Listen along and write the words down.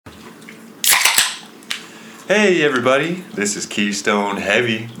Hey everybody, this is Keystone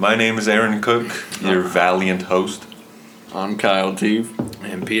Heavy. My name is Aaron Cook, your valiant host. I'm Kyle Teeve.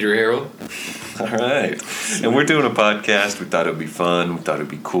 And Peter Harrell. Alright, and we're doing a podcast. We thought it would be fun, we thought it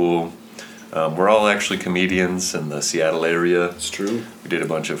would be cool. We're all actually comedians in the Seattle area. It's true. We did a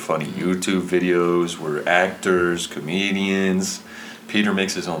bunch of funny YouTube videos. We're actors, comedians. Peter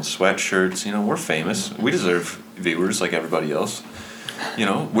makes his own sweatshirts. You know, we're famous. We deserve viewers like everybody else. You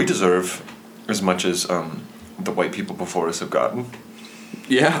know, we deserve as much as the white people before us have gotten.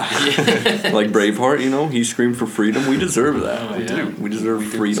 Yeah. Like Braveheart, you know, he screamed for freedom. We deserve that. We do. We deserve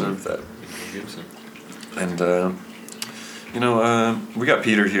freedom. Deserve that. And, you know, we got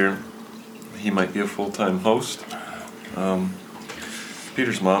Peter here. He might be a full-time host.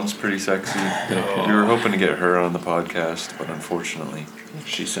 Peter's mom's pretty sexy. We were hoping to get her on the podcast, but unfortunately...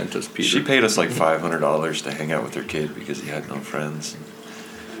 She sent us Peter. She paid us like $500 to hang out with her kid because he had no friends.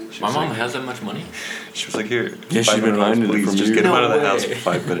 My mom has that much money? She was like, here, yeah, she's been hiding it from just you. get him out of the No house way. for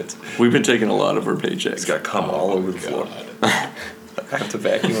 5 minutes. We've been taking a lot of her paychecks. He's got cum all over the floor. I have to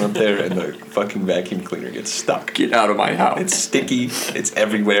vacuum up there, and the fucking vacuum cleaner gets stuck. Get out of my house. It's sticky. It's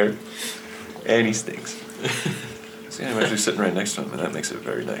everywhere. And he stinks. See, I'm actually sitting right next to him, and that makes it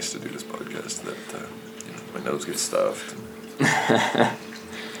very nice to do this podcast. That you know, my nose gets stuffed.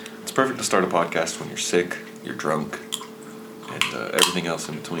 It's perfect to start a podcast when you're sick, you're drunk, and everything else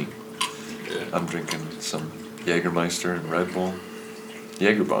in between. Yeah. I'm drinking some Jägermeister and Red Bull.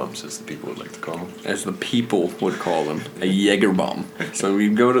 Jaeger bombs, as the people would like to call them. As the people would call them, a Jaeger bomb. So we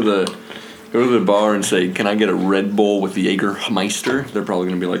go to the bar and say, "Can I get a Red Bull with the Jägermeister?" They're probably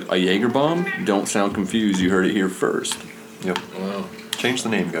going to be like, "A Jaeger bomb? Don't sound confused. You heard it here first." Yep. Wow. Change the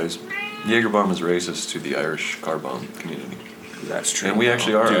name, guys. Jaeger bomb is racist to the Irish car bomb community. That's true. And we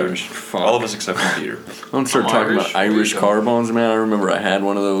actually are Dude, Irish. fuck. All of us except for Peter. Don't start I'm talking Irish. about Irish There you car go. bombs, man. I remember I had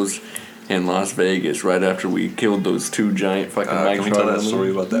one of those in Las Vegas right after we killed those two giant fucking Can we tell that Magnum. story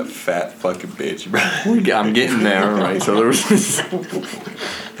about that fat fucking bitch? I'm getting there, all right. So there was this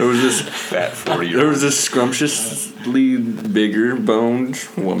Fat 40-year-old. there was this scrumptiously bigger boned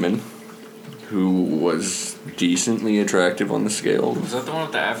woman who was decently attractive on the scale. Was that the one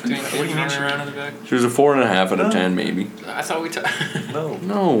with the African What do you kids mean running she- around in the back? She was a 4.5 out of No. 10, maybe. I thought we No.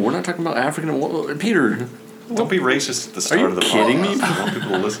 No, we're not talking about African. Peter, Don't be racist at the start you of the kidding me? podcast. I want people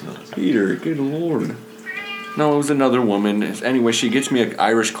to listen to this. Peter, good lord. No, it was another woman. Anyway, she gets me an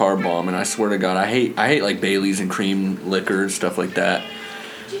Irish car bomb, and I swear to God, I hate like Bailey's and cream liquor and stuff like that.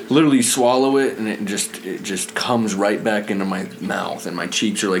 Literally swallow it, and it just comes right back into my mouth, and my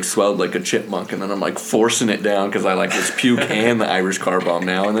cheeks are like swelled like a chipmunk, and then I'm like forcing it down because I like this puke and the Irish car bomb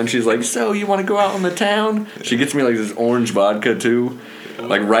now. And then she's like, "So you want to go out in the town?" She gets me like this orange vodka too.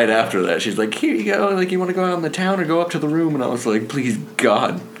 Like right after that, she's like, "Here you go. Like you want to go out in the town or go up to the room?" And I was like, "Please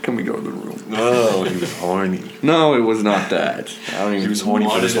God, can we go to the room?" Oh, he was horny. No, it was not that. I don't even. He was horny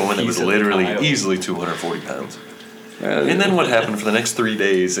for this Wanted a woman that piece was of the literally tile. easily 240 pounds. And then what happened for the next 3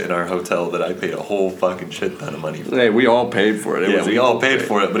 days in our hotel that I paid a whole fucking shit ton of money for? Hey, we all paid for it. Yeah, we all paid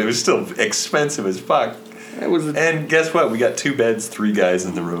for it, but it was still expensive as fuck. It was. And guess what? We got 2 beds, 3 guys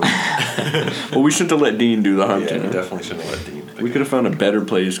in the room. Well, we shouldn't have let Dean do the Yeah, hunting. we definitely shouldn't have let Dean pick We it. could have found a better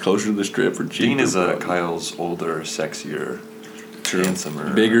place closer to the strip for cheaper. Dean is probably. Kyle's older, sexier,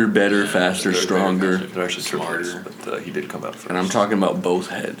 handsomer. Bigger, better, faster, They're stronger. faster. They're actually Smarter. triplets, but he did come out first. And I'm talking about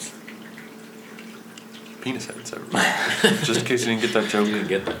both heads. Penis heads, everybody. Just in case you didn't get that joke. You didn't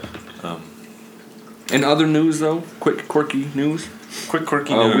get that. In other news, though, quick, quirky news. Quick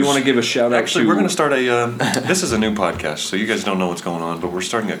quirky news. We want to give a shout out Actually, to. we're going to start a. This is a new podcast, so you guys don't know what's going on, but we're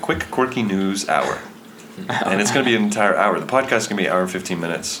starting a quick quirky news hour, and it's going to be an entire hour. The podcast is going to be an hour and 15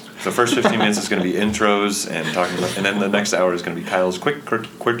 minutes. The first 15 minutes is going to be intros and talking about, and then the next hour is going to be Kyle's quick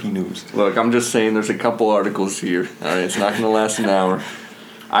quirky news. Look, I'm just saying there's a couple articles here. All right, it's not going to last an hour.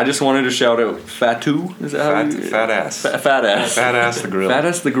 I just wanted to shout out Fatu. Is that how you, Fat ass. Fat ass. Fat ass the gorilla. Fat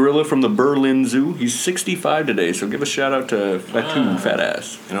ass the gorilla from the Berlin Zoo. He's 65 today, so give a shout out to Fatu Fat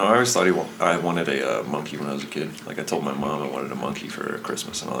ass. You know, I always thought I wanted a monkey when I was a kid. Like, I told my mom I wanted a monkey for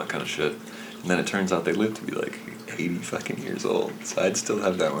Christmas and all that kind of shit. And then it turns out they live to be like 80 fucking years old. So I'd still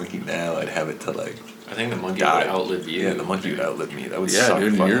have that monkey now. I'd have it to like I think the monkey die. would outlive you. Yeah, the monkey would outlive me. That would Yeah, suck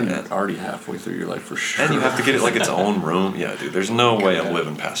dude, fucking you're man. already halfway through your life for sure. And you have to get it like its own room. Yeah, dude, there's no way I'm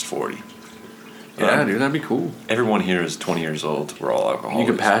living past 40. Yeah, dude, that'd be cool. Everyone here is 20 years old. We're all alcoholics. You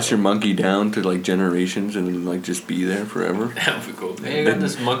could pass your monkey down to like generations and like just be there forever. That would be cool. Hey, I got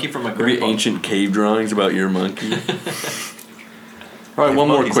this monkey from my There'd be grandpa. ancient cave drawings about your monkey. All right, Yeah, one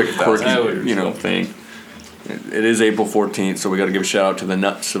more monkeys quick get thousands of quirky, years. thing. It is April 14th, so we got to give a shout out to the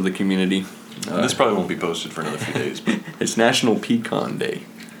nuts of the community. This probably won't be posted for another few days. But It's National Pecan Day.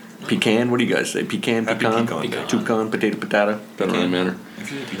 Pecan? What do you guys say? Pecan, Happy pecan, pecan. toucan, potato, patata. Doesn't really matter.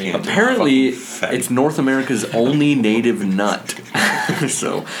 Man, Apparently, fucking it's North America's only native nut.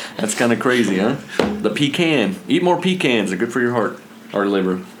 So that's kind of crazy, huh? The pecan. Eat more pecans. They're good for your heart or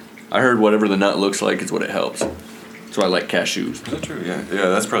liver. I heard whatever the nut looks like is what it helps. So I like cashews. Is that true? Yeah. Yeah,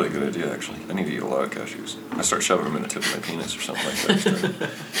 that's probably a good idea, actually. I need to eat a lot of cashews. I start shoving them in the tip of my penis or something like that.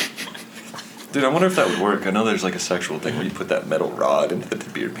 Dude, I wonder if that would work. I know there's like a sexual thing where you put that metal rod into the tip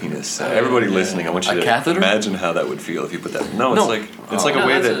of your penis. Everybody listening, I want you A to catheter? imagine how that would feel if you put that. No, No. it's like a No,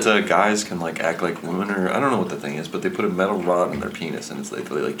 way that's that guys can like act like women, or I don't know what the thing is, but they put a metal rod in their penis and it's like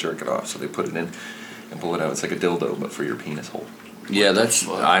they like jerk it off, so they put it in and pull it out. It's like a dildo, but for your penis hole. Yeah, that's.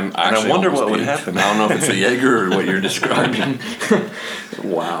 I'm I actually. wonder almost what would peeved. happen. I don't know if it's a Jaeger or what you're describing.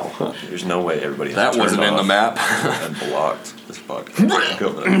 Wow. There's no way everybody. That has wasn't turned in the off map. and blocked this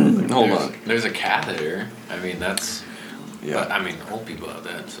podcast. Hold on. There's a catheter. I mean, that's. Yeah. But, I mean, old people have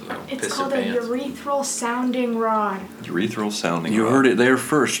that, so they'll It's piss called their a pants. urethral sounding rod. Urethral sounding. You rod. heard it there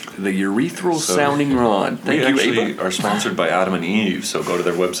first. The urethral So, sounding rod. Thank we you, actually Ava. are sponsored by Adam and Eve, so go to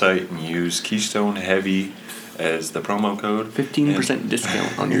their website and use Keystone Heavy as the promo code. 15%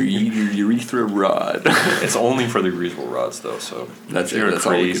 discount on your urethra rod. And it's only for the urethral rods, though. So That's if you're it, a that's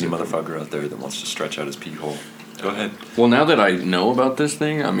all we crazy can do. motherfucker out there that wants to stretch out his pee hole, go ahead. Well, now that I know about this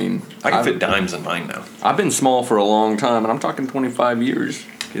thing, I mean, I can I've- fit dimes in mine now. I've been small for a long time, and I'm talking 25 years.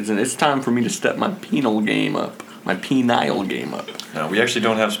 It's time for me to step my penile game up. My penile game up. No, we actually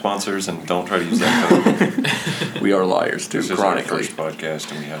don't have sponsors, and don't try to use that code. We are liars, too, This is our chronically. first podcast,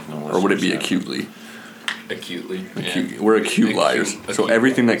 and we have no listeners. Or would it be yet. acutely? Acutely. Acute. We're acute liars. So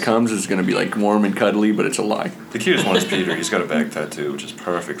everything that comes is going to be like warm and cuddly, but it's a lie. The cutest one is Peter. He's got a back tattoo, which is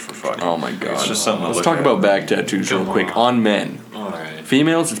perfect for fucking. Oh my god. It's just something to Let's look talk at. about back tattoos real Come quick. on. On men. Alright.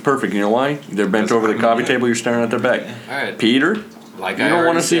 Females, it's perfect. You know why? They're bent Because over the I'm coffee men. table, you're staring at their back. Alright. Peter? Like You I don't wanna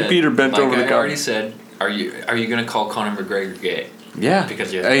already see said- Peter bent like over the I already couch. said, are you gonna call Conor McGregor gay? Yeah.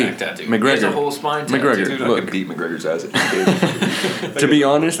 Because he has a Hey, back tattoo. He has a McGregor. whole spine tattoo. McGregor. Dude, I Look. could beat McGregor's ass if he did. To be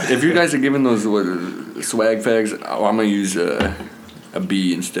honest, if you guys are giving those swag fags, I'm going to use a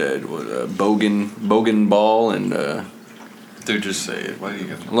B instead. Bogan Ball and Dude, just say it. Why do you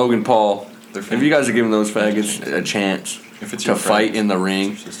get Logan Paul. They're If you guys are giving those faggots a chance If it's to your fight friend, in the it's ring,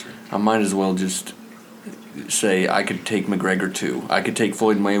 your sister. I might as well just say I could take McGregor too. I could take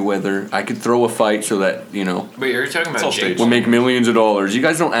Floyd Mayweather. I could throw a fight so that, you know, Wait, you're talking It's about all Jake staged. we'll make millions of dollars. You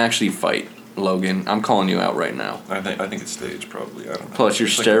guys don't actually fight, Logan. I'm calling you out right now. I think it's staged, probably. I don't know. Plus, your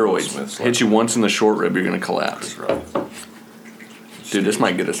It's like the Will steroids Smith hit you once in the short rib, you're gonna collapse. Chris Rock. Dude, this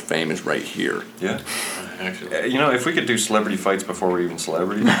might get us famous right here. Yeah. Actually. You know, if we could do celebrity fights before we're even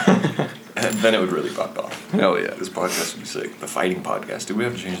celebrities, then it would really pop off. Hell yeah. This podcast would be sick. The fighting podcast. Do we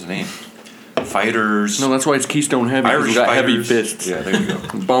have to change the name? Fighters. No, that's why it's Keystone Heavy. 'Cause Irish we got heavy fighters. fists. Yeah, there you go.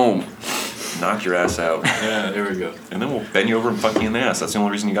 Boom. Knock your ass out. Yeah, there we go. And then we'll bend you over and fuck you in the ass. That's the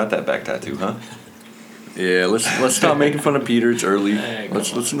only reason you got that back tattoo, huh? Yeah, let's stop making fun of Peter. It's early. Hey, come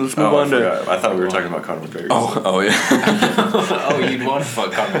Let's on. move Oh, I on to. forgot. I thought we were talking about Conor McGregor. Oh yeah. Oh, you'd want to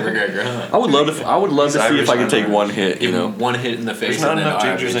fuck Conor McGregor, huh? I would love to He's see Irish, if I could I'm take Irish. one hit. You Give know, him one hit in the face. There's not and then enough I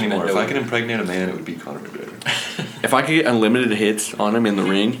gingers bet you anymore. bend If I over. could impregnate a man, it would be Conor McGregor. if I could get unlimited hits on him in the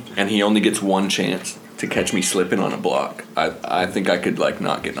ring, and he only gets one chance to catch me slipping on a block, I think I could like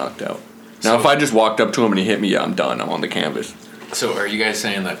not get knocked out. Now, So- if I just walked up to him and he hit me, yeah, I'm done. I'm on the canvas. So, are you guys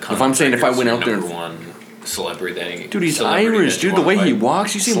saying that? Conor I'm saying if I McGregor's went your out there and- number one celebrity, Dude, he's celebrity Irish. that you Dude, the way wanna he fight?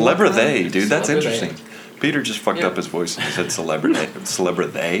 walks, you see him. Celebrity, dude. That's Celebrity. interesting. Peter just fucked Yeah. up his voice and he said celebrity.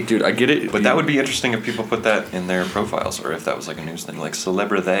 Celebrity. Dude, I get it. But that would be interesting if people put that in their profiles, or if that was like a news thing, like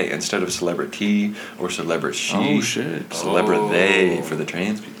celebrity instead of celebrity or celebrity. Oh, shit. Celebrity Oh. for the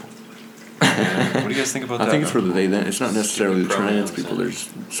trans people. What do you guys think about I that? think it's for the they then. It's not necessarily the Stupid trans pronouns, people. yeah. There's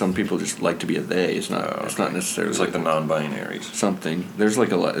some people just like to be a they. It's not. Oh, It's okay. not necessarily. It's like the non-binaries. something. There's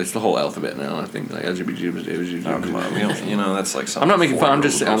like a lot. It's the whole alphabet now. I think like LGBT. Oh come on, we don't, you know that's like something. I'm not making fun. I'm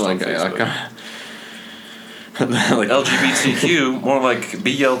just. 4-year-old I'm post like. on I, Facebook. like LGBTQ, more like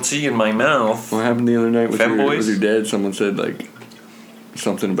BLT in my mouth. what happened the other night with Femboys? your dad? Someone said like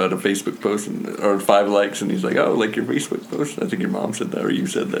something about a Facebook post or 5 likes, and he's like, "Oh, like your Facebook post." I think your mom said that, or you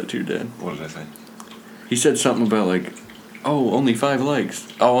said that to your dad. What did I say? He said something about like, "Oh, only 5 likes."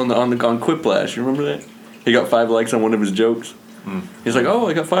 Oh, on Quiplash. You remember that? He got 5 likes on one of his jokes. He's like, "Oh,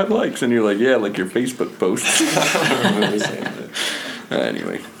 I got 5 likes," and you're like, "Yeah, like your Facebook post." I don't remember saying that.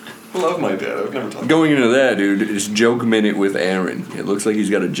 Anyway, I love my dad. I've never talked. going into that, dude, it's joke minute with Aaron. It looks like he's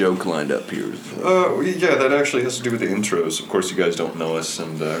got a joke lined up here. Yeah, that actually has to do with the intros. Of course, you guys don't know us,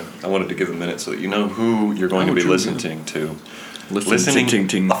 and I wanted to give a minute so that you know who you're going to be true. listening to. listening. Ting, ting,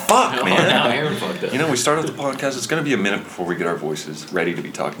 ting. The fuck, Oh, man. now Aaron fucked up. You know, we started the podcast. It's going to be a minute before we get our voices ready to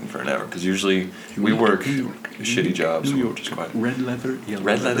be talking for an hour. Because usually we work shitty jobs. New So we're York. just quiet. Red leather, yellow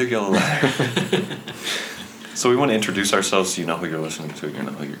Red leather, yellow leather. So we want to introduce ourselves so you know who you're listening to, you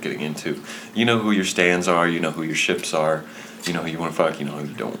know who you're getting into. You know who your stands are, you know who your ships are, you know who you want to fuck, you know who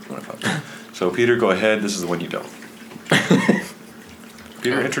you don't want to fuck. So Peter, go ahead. This is the one you don't.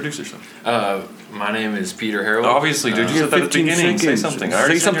 Peter, introduce yourself. My name is Peter Harold. Obviously, dude, you said that at the 15 beginning. Say seconds. something. Say I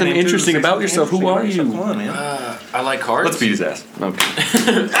already said your something name, too. interesting Say about something yourself. Who interesting are about you? yourself. Come on, man. I like cards. Let's beat his ass.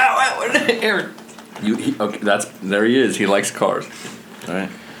 Okay. Aaron. Okay, there he is. He likes cars. All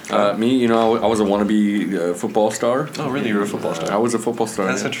right. Me, you know, I was a wannabe football star. Oh, really? You're a football star? I was a football star.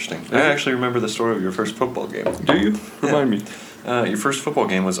 That's yeah. interesting. I actually remember the story of your first football game. Do you? Remind me. Your first football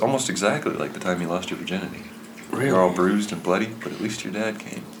game was almost exactly like the time you lost your virginity. Really? You're all bruised and bloody, but at least your dad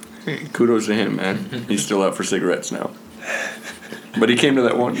came. Kudos to him, man. He's still out for cigarettes now. But he came to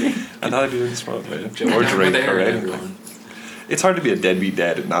that one game. I thought I didn't smoke, man. Or drink, there, or anything. everyone. It's hard to be a deadbeat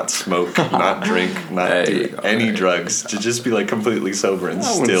dad and not smoke, not drink, not Hey, do any alright. drugs. To just be like completely sober and I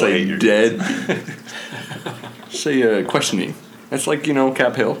wouldn't still say hate your dead. Say questioning. That's like, you know,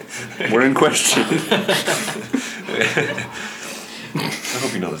 Cap Hill. We're in question. I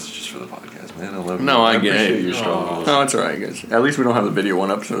hope you know this is just for the podcast, man. I love you. No, I get appreciate it. your struggles. No, it's alright, guys. At least we don't have the video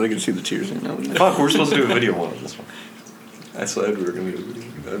one up so they can see the tears. You know? Fuck, we're supposed to do a video one on this one. I said we were going to do a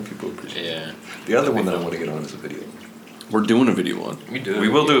video. And people appreciate it. Yeah. The other one that I want to get on is a video. We're doing a video one. We do. We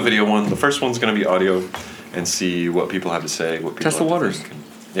will do a video one. The first one's going to be audio and see what people have to say. What people Test the have to waters. think.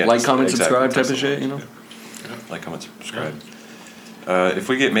 Yeah, Like, just- comment, exactly, subscribe type test of the shit, you know? waters, yeah. Like, comment, subscribe. If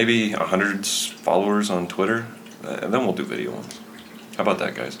we get maybe 100 followers on Twitter, then we'll do video ones. How about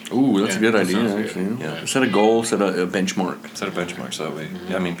that, guys? Ooh, that's Yeah, a good that idea, sounds good. actually. Yeah. Set a goal, set a benchmark. Set a benchmark so that way.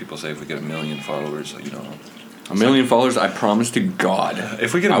 Yeah, I mean, people say if we get 1 million followers, you know. 1 million followers, I promise to God.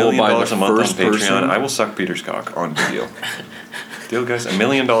 If we get I $1 will million buy a the month on first Patreon, person- I will suck Peter's cock on video. Deal, guys? $1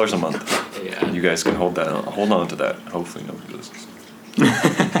 million a month. Yeah. You guys can hold on to that. Hopefully nobody listens.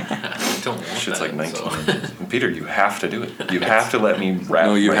 I don't want Shit's that, like 19 so. minutes. And Peter, you have to do it. You have to let me rap.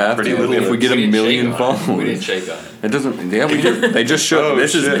 No, you my have pretty to. little If we lips. get a didn't million shake on it. followers. We didn't shake on it. It doesn't. Yeah, we did. They just shook. Oh,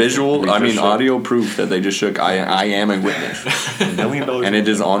 this is shit. visual. We I just mean, shook. audio proof that they just shook. I am a witness, $1 million. and it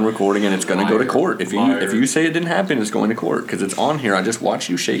is on recording, and it's going to go to Liar. court. If Liar. you say it didn't happen, it's going to court because it's on here. I just watched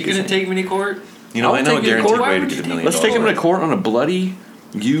you shake. You his gonna hand. take me to court? You know, I'll I know a take you to guaranteed court. way Why to would get you $1 million. Let's take him to court on a bloody,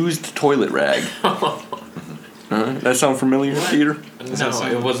 used toilet rag. That sound familiar, Peter? No,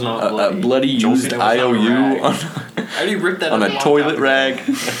 it was not A bloody. bloody used That was not a IOU rag. on, How do you rip that on up a long toilet time rag.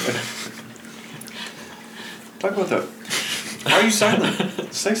 Talk about that. Why are you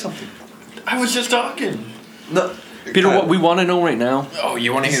silent? Say something. ago? I was just talking. No. Peter, what we want to know right now. Oh,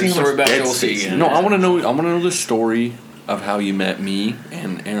 you want to You hear the seem story like about dead Chelsea space. again? No, I want to know. I want to know the story of how you met me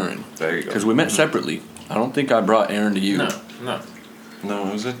and Aaron. There you go. Because we met separately. I don't think I brought Aaron to you. No. No,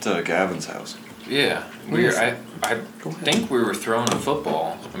 it was at Gavin's house. Yeah, I think we were throwing a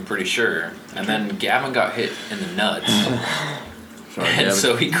football. I'm pretty sure, and then Gavin got hit in the nuts, Sorry, and Gavin.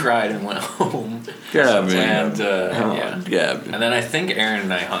 so he cried and went home. Gavin. And yeah, Gavin. and then I think Aaron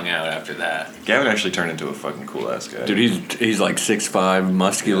and I hung out after that. Gavin actually turned into a fucking cool ass guy. Dude, he's like 6'5",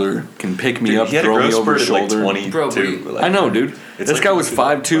 muscular, can pick me Dude, up, he had a throw me growth over his spurt at like shoulder. 22. Bro, like, I know, dude. It's This like guy was he's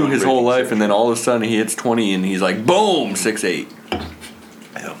like 5'2" his whole breaking life, and then all of a sudden he hits 20, and he's like, boom, 6'8".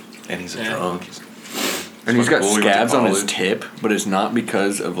 Yeah. And he's a Yeah. drunk. And he's got Cool, he went to scabs on his college. tip, but it's not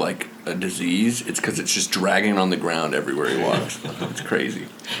because of like a disease. It's because it's just dragging on the ground everywhere he walks. It's crazy.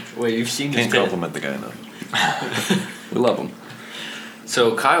 Wait, you've seen Can't this tip? compliment the guy enough. We love him.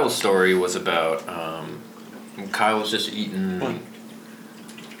 So Kyle's story was about Kyle was just eating. What?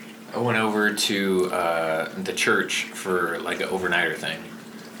 I went over to the church for like an overnighter thing.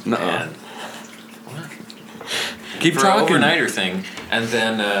 Nuh-uh. And Keep for talking. an overnighter thing, and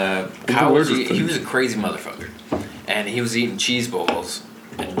then the Kyle was weirdest he thing. was a crazy motherfucker, and he was eating cheese balls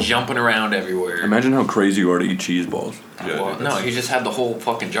and jumping around everywhere. Imagine how crazy you are to eat cheese balls. Yeah, Well, dude, no, he just had the whole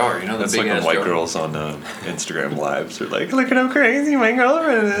fucking jar. You know, the That's big like when ass white jar. girls on Instagram lives are like, look at how crazy my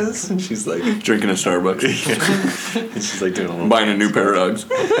girlfriend is. And she's like, Drinking a Starbucks. and she's like doing a little Buying a new pair of Uggs.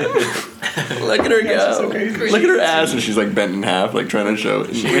 Look at her Yeah, she's so go. crazy. Look at her ass, and she's like bent in half, like trying to show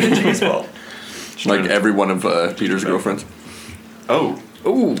it. She ate a cheese ball. Like every one of Peter's girlfriends. Oh,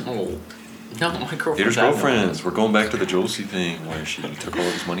 Ooh. Oh, no, my girlfriend. Peter's girlfriends. We're going back to the Josie thing where she took all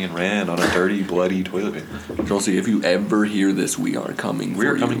of his money and ran on a dirty, bloody toilet paper. Josie, if you ever hear this, we are coming We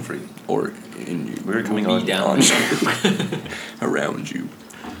for are coming you. for you. Or in you. We were coming Be on down. you. Around you.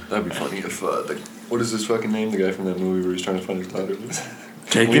 That'd be funny if what is his fucking name? The guy from that movie where he's trying to find his daughter.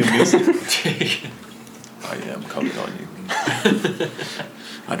 Taken. I am coming on you.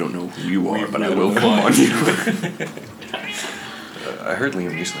 I don't know who you are, but I will come on you. I heard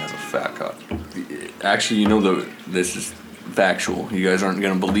Liam Neeson has a fat cock. Actually, this is factual. You guys aren't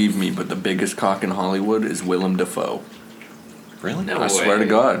going to believe me, but the biggest cock in Hollywood is Willem Dafoe. Really? No I swear to way.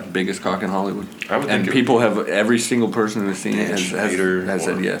 God, biggest cock in Hollywood. I would And think people have, every single person who's seen it Dan has Schneider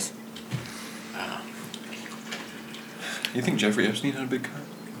said or- yes. You think Jeffrey Epstein had a big cock?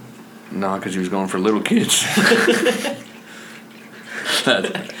 Nah, because he was going for little kids.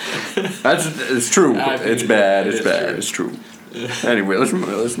 It's true. I think It's bad. it It's is bad. true. It's true. Anyway, let's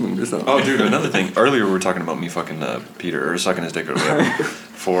move this on. Oh, dude, another thing. Earlier we were talking about me fucking Peter, or sucking his dick or whatever,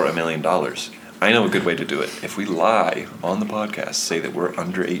 for $1 million. I know a good way to do it. If we lie on the podcast, say that we're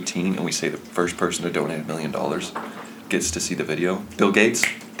under 18, and we say the first person to donate $1 million gets to see the video. Bill Gates,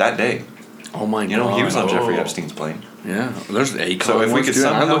 that day. Oh my God. You know, he was on Jeffrey Oh. Epstein's plane. Yeah, there's Akon. So if we could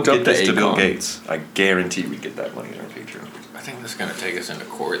somehow I looked up get this to Bill Akon. Gates, I guarantee we'd get that money in our Patreon. I think that's gonna take us into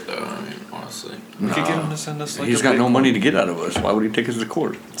court, though. I mean, honestly. We could get him to send us like He's a got no Bitcoin. money to get out of us. Why would he take us to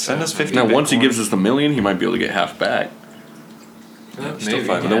court? Send us 50 Now, once he Bitcoin. gives us the $1 million, he might be able to get half back. Still Maybe,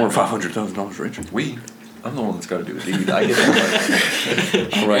 fine. But then we're $500,000 richer. I'm the one that's got to do the deed. I get that.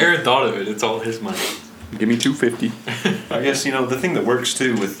 All right, Aaron thought of it. It's all his money. give me $250. I guess, the thing that works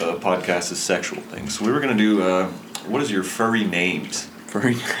too with podcasts is sexual things. So we were going to do, what is your furry names?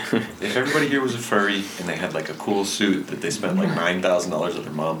 Furry. If everybody here was a furry and they had like a cool suit that they spent like $9,000 of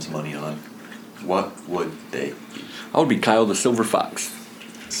their mom's money on, what would they be? I would be Kyle the Silver Fox.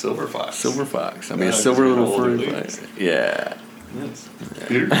 Silver fox. Silver Fox. I'd be Yeah, a silver 'cause you're little an older furry lady. fox. Yeah. Yes.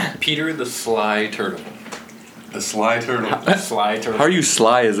 Peter? Peter the Sly Turtle. The sly turtle. Sly Turtle. How are you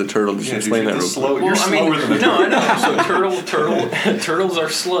sly as a turtle? Just Yeah, dude, explain you're that the real slow- quick. You're slower than a No, I know. So turtles are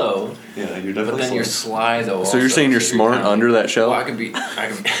slow, Yeah, you're but definitely then you're slow. sly though. So you're also, saying you're so smart kinda- under that shell? Well, I can be. How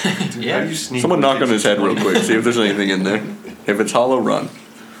do Yeah. you sneak? Someone knock on his head real quick. quick. See if there's anything in there. If it's hollow, run.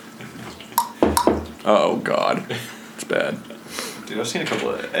 Oh God, it's bad. Dude, I've seen a couple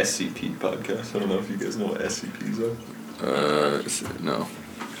of SCP podcasts. I don't know if you guys know what SCPs are. No.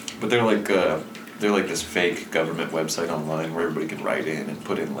 But they're like this fake government website online where everybody can write in and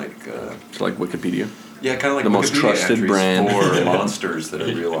put in like It's like Wikipedia. yeah, kind of like The most Wikipedia trusted entries brand. for monsters that are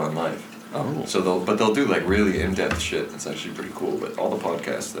real on life. Oh. So they'll do like really in-depth shit. It's actually pretty cool. But all the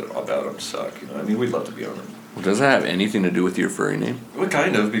podcasts that about them suck. I mean, we'd love to be on them. Well, does that have anything to do with your furry name? Well,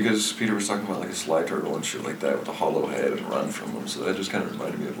 kind of, because Peter was talking about like a sly turtle and shit like that with a hollow head and run from them. So that just kind of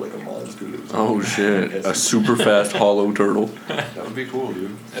reminded me of like a monster. That was Oh shit! A super fast hollow turtle. That would be cool,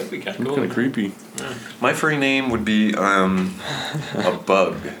 dude. That'd be kind of That's cool. kind of creepy. My furry name would be a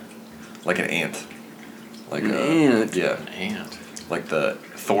bug, like an ant. Like An a ant? Yeah, Ant. like the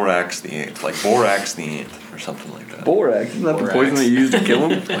thorax the ant, like Borax the ant, or something like that. Borax, isn't that the Borax. poison they used to kill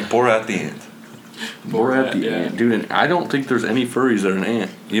him? Like Borat the ant. Borat the yeah. ant, dude. And I don't think there's any furries that are an ant.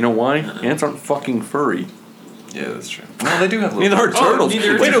 You know why? Ants aren't fucking furry. Yeah, that's true. No, they do have. Neither are turtles.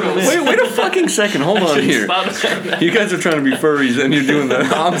 neither are Wait turtles. wait a fucking second. Hold on here. You guys are trying to be furries and you're doing the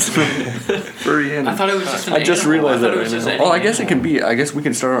opposite. Furry and I thought it was just an I just animal. realized I that thought it was right just now. any Oh, I guess it animal. can be. I guess we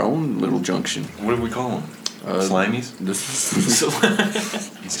can start our own little junction. What do we call them? Slimies This is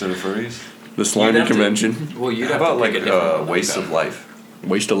instead of furries. the slimy have to- convention, Well, you'd How have about to like pick a different one, waste though. of life?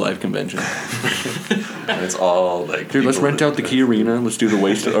 waste of life convention. And it's all like. Dude, let's people rent that- out the Key Arena. Let's do the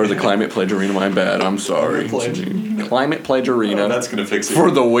waste or the Climate Pledge Arena. My bad. I'm sorry. Climate Pledge Arena Oh, that's gonna fix it. for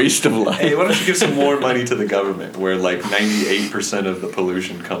the waste of life. Hey, why don't you give some more money to the government, where like 98% of the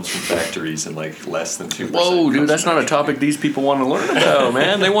pollution comes from factories and like less than 2%. Whoa, dude, comes that's from not a topic these people want to learn about,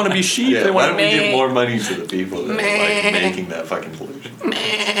 man. They want to be sheep. Yeah, they why want don't to we give more money to the people that are like making that fucking pollution?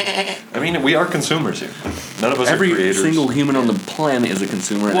 I mean, we are consumers here. None of us are Every creators. single human on the planet is a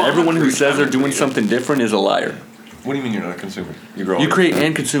consumer, and Well, I'm everyone a who creator. says I'm they're a doing creator. something different is a liar. What do you mean you're not a consumer? You grow. You create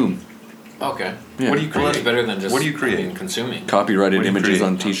and consume. Okay. Yeah. What do you Well, that's create? better than just. What do you create? I mean, consuming. Copyrighted What do you images create?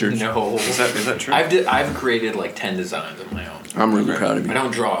 on T-shirts. No. Is that true? I've created like 10 designs of my own. I'm really proud of I you.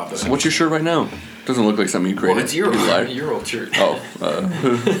 don't draw, but What's your shirt right now? Doesn't look like something you created. well, it's your You liar. your old shirt. Oh,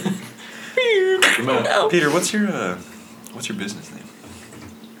 Peter, what's your business name?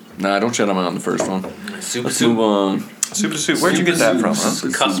 nah, don't shut him out on the first one. Super Let's move on. Super Suit. Where'd you get that from?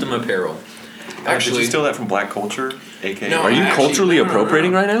 Huh? Custom apparel. Did you steal that from Black Culture, aka? No, Are you Actually, culturally no.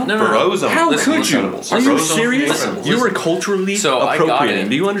 appropriating right now? No. Barroso? How Listen, could you? Incredibles. Are you Barroso serious? Incredibles. You were culturally So I got appropriating. it.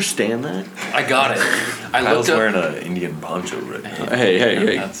 Do you understand that? I got it. I Kyle's looked up. wearing an Indian poncho right now.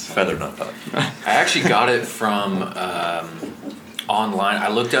 Hey. That's Feather not top. I actually got it from online. I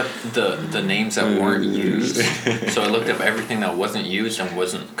looked up the names that weren't used. So I looked up everything that wasn't used and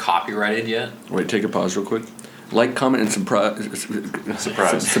wasn't copyrighted yet. Wait, take a pause real quick. Like, comment, and subscribe.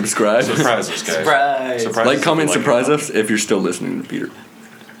 Surprise. Subscribe. Surprise us, guys. Surprise. Surprise Like, us comment, if you surprise it. us if you're still listening to Peter.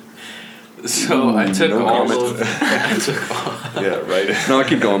 So I took no all comment. of Yeah, right. No, I'll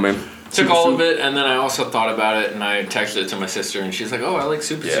keep going, man. took all of it, and then I also thought about it, and I texted it to my sister, and she's like, "Oh, I like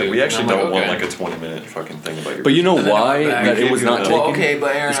Super Yeah, Soup." we actually And I'm don't want okay. like a 20-minute fucking thing about your. But you know And then why it went back. that it was not taken? Well, okay,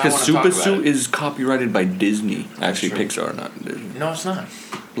 but Aaron, It's I because wanna Super talk about Suit it. is copyrighted by Disney. Actually, True. Pixar, not Disney. No, it's not.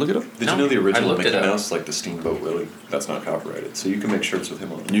 Look it up. Did No, you know the I original looked Mickey it up. Mouse, like the Steamboat Willie? That's not copyrighted, so you can make shirts with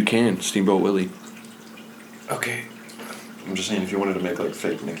him on it. You can. Steamboat Willie. Okay. I'm just saying, if you wanted to make like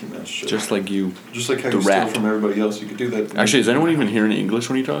fake Mickey Mouse shit, Just like you. just like how the you steal rat. from everybody else, you could do that. Actually, is anyone even hearing English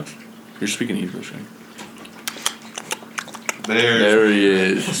when he talks? You're speaking English, right? There he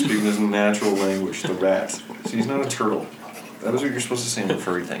is. Speaking his natural language, the rat. See, he's not a turtle. That was what you're supposed to say in the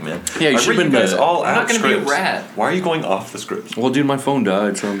furry thing, man. Yeah, you I should've read been guys the- all I'm out not gonna be a scripts. rat. Why are you going off the scripts? Well, dude, my phone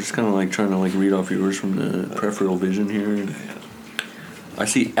died, so I'm just kind of like trying to like read off yours from the peripheral vision here. I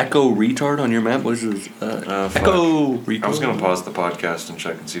see Echo Retard on your map. What is this? Fuck. Echo Retard. I was gonna pause the podcast and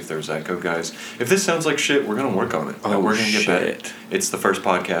check and see if there's echo, guys. If this sounds like shit, we're gonna work on it. Oh, we're gonna get better. shit. It's the first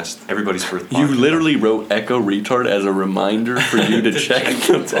podcast. Everybody's first. You podcast. literally wrote Echo Retard as a reminder for you to check the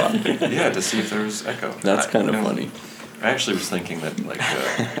podcast. Yeah, to see if there's echo. That's kind of you know, funny. I actually was thinking that like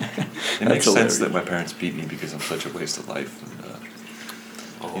it makes sense that my parents beat me because I'm such a waste of life.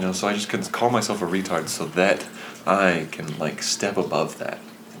 And, you know, so I just can call myself a retard so that I can like step above that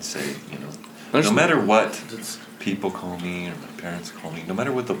and say, you know, There's- no matter what people call me or my parents call me, no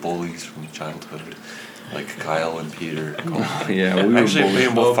matter what the bullies from childhood, like Kyle and Peter call me. Yeah, we were Actually, bullies. pay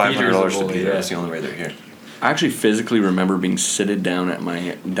them both Oh, Peter's a $500 to bully, be here. yeah. That's the only way they're here. I actually physically remember being seated down at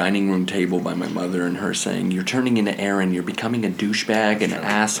my dining room table by my mother and her saying, "You're turning into Aaron. You're becoming a douchebag, an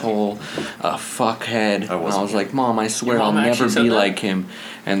asshole, a fuckhead." I And wasn't. I was like, "Mom, I swear Your I'll mom never actually said be that? like him."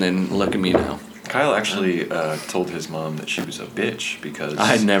 And then look at me now. Kyle actually told his mom that she was a bitch because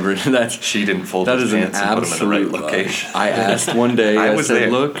I never. That's she didn't fold that his is an pants and put them in the absolute. right location. I asked one day. I I, was said, there.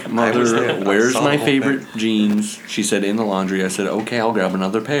 "Look, I was mother, there. I where's saw my the whole favorite thing." jeans?" She said, "In the laundry." I said, "Okay, I'll grab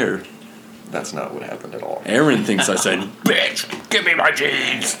another pair." That's not what happened at all. Aaron thinks I said, "Bitch, give me my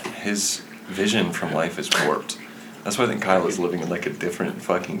jeans." His vision from life is warped. That's why I think Kyle is living in like a different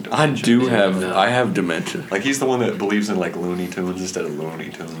fucking dimension. I do have. No. I have dementia. Like he's the one that believes in like Looney Tunes instead of Looney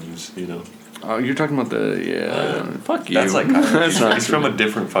Tunes, you know? Oh, you're talking about the fuck you. That's like Kyle. That's not he's from a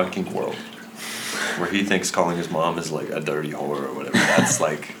different fucking world. Where he thinks calling his mom is like a dirty whore or whatever. That's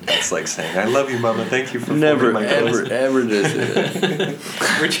like saying, "I love you, Mama. Thank you for never folding my ever clothes." ever does it.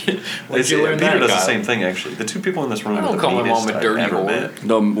 Where'd you It's- learn Peter that, does the Kyle? same thing actually. The two people in this room I are don't the call my meanest mom a I've dirty ever whore. met.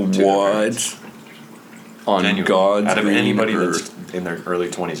 The what? On Genuine. God's Out of green anybody earth. that's in their early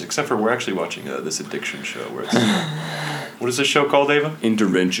 20s, except for we're actually watching this addiction show where it's what is this show called, Ava?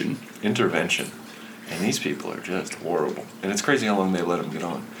 Intervention. Intervention. And these people are just horrible. And it's crazy how long they let them get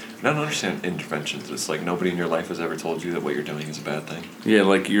on. I don't understand interventions. It's like nobody in your life has ever told you that what you're doing is a bad thing. Yeah,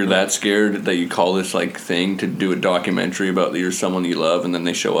 like you're that scared that you call this like thing to do a documentary about you're someone you love, and then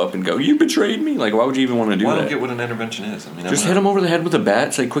they show up and go, "You betrayed me." Like, why would you even want to do Well, I that? don't get what an intervention is. I mean, Just hit them over the head with a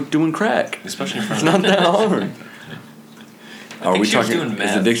bat. Say, "Quit doing crack." Especially in It's front of not that hard. Are think we she was talking? doing Is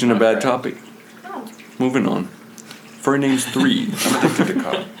math, addiction a not bad crack. topic? No. Moving on. Furry names 3. I'm addicted to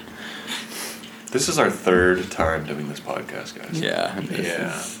cock. This is our third time doing this podcast, guys. Yeah.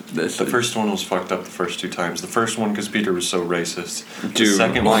 This The is- first one was fucked up the first 2 times. The first one because Peter was so racist. The Dude.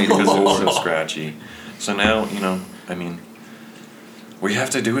 second one because it was so scratchy. So now, you know, I mean, we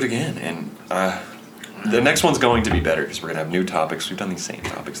have to do it again. And the next one's going to be better because we're going to have new topics. We've done these same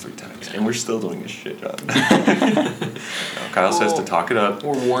topics 3 times. And we're still doing a shit job. Kyle says to talk it up.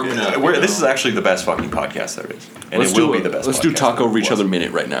 We're warming up. This is actually the best fucking podcast there is. And Let's it will do be the best Let's do podcast talk there over each was. other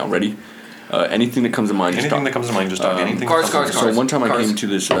minute right now. Ready? Anything that comes to mind. just Anything talk. that comes to mind, just talk. Anything Cars, that comes to cars, mind. So one time I Cars. came to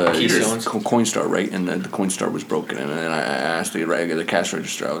this Keystones. Coinstar, right, and the Coinstar was broken, and then I asked the cash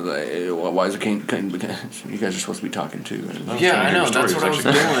register. I was like, "Hey, well, "Why is it you guys are supposed to be talking to?" And was Yeah, trying to I hear know. your That's story. what I was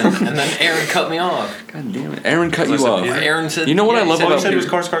It was doing. And then Aaron cut me off. God damn it, Aaron cut I you said, off. yeah. Aaron said. You know what I love Oh, you about said it was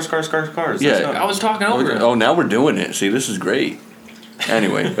Peter? cars. Yeah. That's not- I was talking over him. Oh, now we're doing it. See, this is great.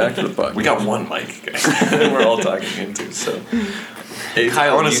 Anyway, back to the podcast. We got one mic, guys. We're all talking into, so. It's,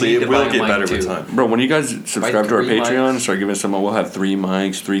 Kyle, you honestly, need it to will buy a get mic better too. with time. Bro, when you guys subscribe to our 3 Patreon, mics. start giving us some, we'll have 3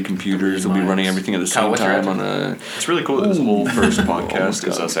 mics, 3 computers. We'll be mics. running everything at the Kyle, same what's your time on a. It's really cool that this whole first Oh podcast my is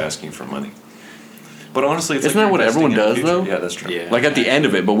God. us asking for money. But honestly, it's Isn't like that what you're investing everyone in the does, future. though? Yeah, that's true. Yeah. Like at the end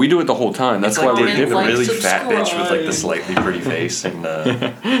of it, but we do it the whole time. That's It's why like we're the The different. really subscribe. fat bitch with like the slightly pretty face in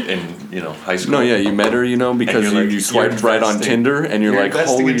high school. No, yeah, you met her, because you're like, you swiped you're right on investing- Tinder, and you're you're like,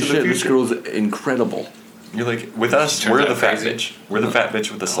 investing holy into the shit, this future." girl's incredible. You're like, with us, Turns we're out the fat crazy. bitch. We're the fat bitch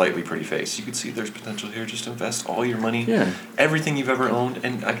with a slightly pretty face. You can see there's potential here. Just invest all your money, Yeah. everything you've ever owned,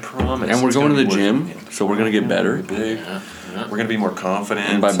 and I promise. And we're it's going to gonna the be gym, worth it. so we're going to get better. We're big. Yeah. We're gonna be more confident.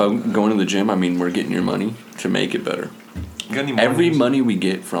 And by going to the gym, I mean we're getting your money to make it better. You got any more Every news? money we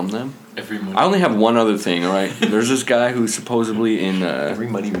get from them. Every month. I only have one other thing, all right? There's this guy who's supposedly in Every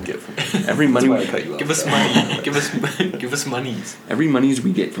money we get from every money That's why I cut you off. Give us money. give us monies. every monies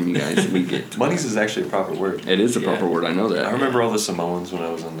we get from you guys, we get. Monies is actually a proper word. It is a Yeah. proper word, I know that. I remember all the Samoans when I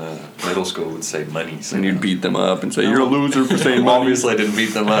was in middle school would say monies. And you'd beat them up and say, you're a loser for saying Well, money. obviously I didn't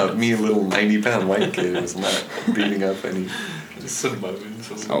beat them up. Me, a little 90-pound white kid, was not beating up any.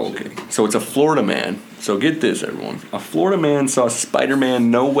 Oh, okay. So it's a Florida man. So get this, everyone. A Florida man saw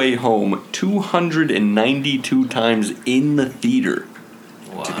Spider-Man No Way Home 292 times in the theater.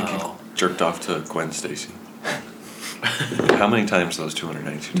 Do you think he Wow. jerked off to Gwen Stacy? How many times those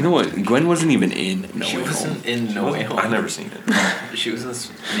 292? You know what? Gwen wasn't even in No She Way wasn't Home. in No Way Home. I've never seen it. She was in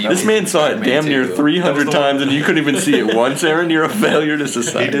this. This man saw it damn near 300 That was the times and you couldn't even see it once, Aaron. You're a failure to He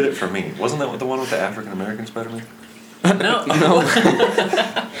society. did it for me. Wasn't that the one with the African American Spider-Man? No. No.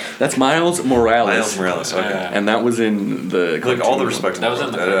 That's Miles Morales. Miles Morales. Okay. And that was in the. Like all the cartoon. respect. That was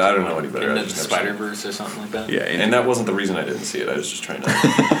in the. I don't know any better. In I the just never Spider seen it. Verse or something like that. Yeah, And that wasn't the reason I didn't see it. I was just trying to.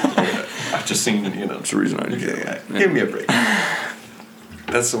 I've just seen, that's the reason I did it. Yeah. Give me a break.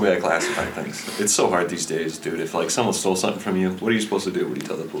 That's the way I classify things. It's so hard these days, dude. If like someone stole something from you, what are you supposed to do? What do you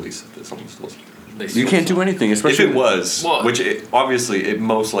tell the police if someone stole something? You can't do anything, especially. If it was, Well- which obviously it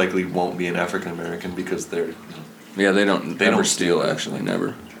most likely won't be an African American because they're. Yeah, they don't. They They never don't steal. steal. Actually,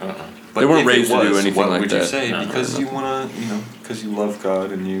 never. But They weren't if it raised to do was, anything what like would that. you say? No, Because no. you wanna, because you love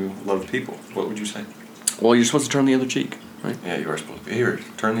God and you love people. What would you say? Well, you're supposed to turn the other cheek, right? Yeah, you are supposed to be here.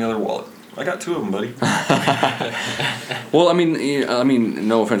 Turn the other wallet. I got two of them, buddy. Well, I mean,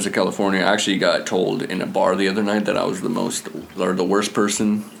 no offense to California. I actually got told in a bar the other night that I was the worst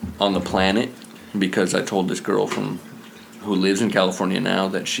person on the planet because I told this girl who lives in California now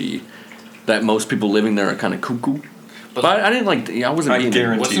that most people living there are kind of cuckoo. But I didn't I wasn't I being.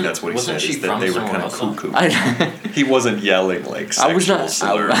 guarantee Wasn't- that's what he wasn't said. she Is that from they were somewhere kind of else, though? cuckoo. I, He wasn't yelling like sexual I was not.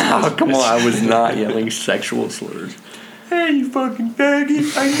 slurs. Come on, I was not yelling sexual slurs. Hey, you fucking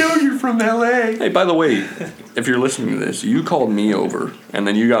faggot! I know you're from L.A. Hey, by the way, if you're listening to this, you called me over and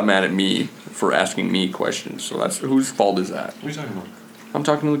then you got mad at me for asking me questions. So that's whose fault is that? What are you talking about? I'm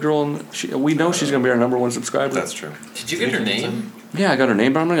talking to the girl, and we know she's gonna be our #1 subscriber. That's true. Did you get her name? Yeah, I got her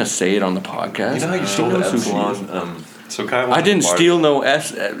name, but I'm not gonna say it on the podcast. You know how you She stole the knows who she is. Epsilon? So Kyle. I didn't Bar- steal no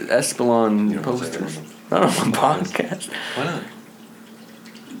Espelon You don't say posters. that. Not on my podcast Why not?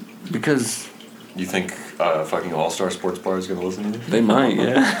 because You think fucking All Star Sports Bar is gonna listen to this? they might.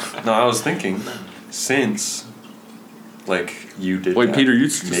 Yeah. No, I was thinking, since, like, you did. Wait, that, Peter, you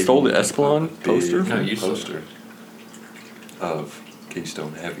maybe stole the we could Espelon put a big poster? No, you stole poster of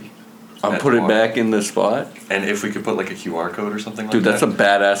Keystone Heavy. I'll at put the it bar. back in the spot. And if we could put like a QR code or something like Dude, that. that's a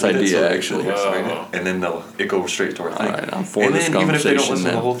badass with it, idea, so they actually. can sign it, Wow. And then it goes straight to our thing. Alright, I'm for and this then even if they don't conversation listen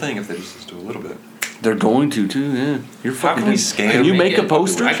to the now. whole thing, if they just listen to a little bit. They're going to too. Yeah, you're How fucking. can we scam? Can you Make make a it.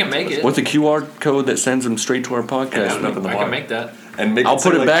 poster? I can make it. with a QR code that sends them straight to our Yeah, podcast. up in the I water. can make that. And make I'll say,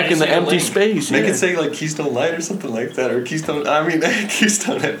 put it like, back in the I see a empty link. space. Make yeah. it say like Keystone Light or something like that, or Keystone. I mean,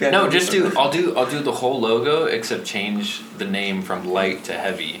 Keystone Heavy. No, just do. I'll do the whole logo except change the name from light to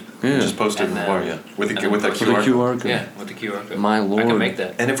heavy. Yeah. Just post it in And the then- bar, yeah, with and a then with that post it. With a QR. code. QR code. Yeah, with the QR code. My I lord. can make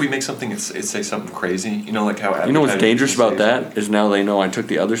that. And if we make something, it say something crazy. You know, like how You know what's advertising dangerous about says- that is now they know I took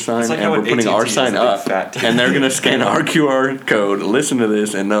the other sign It's like and how we're at putting AT&T our has sign the big up, fat and they're gonna scan our QR code, listen to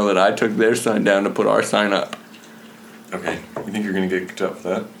this, and know that I took their sign down to put our sign up. Okay, you think you're gonna get kicked out for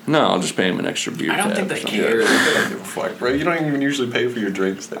that? No, I'll just pay them an extra beer. I don't tab think or they something. care. I don't give a fuck, bro. You don't even usually pay for your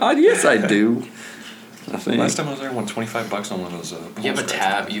drinks. Yes, I do. I think. Last time I was there, I won $25 on one of those. You have a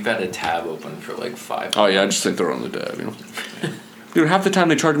tab. You've had a tab open for like 5. Oh yeah, I just think they're on the tab, you know. Dude, half the time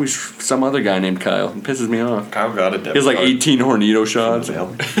they charge me some other guy named Kyle. It pisses me off. Kyle got a debit He has like card. 18 Hornito shots.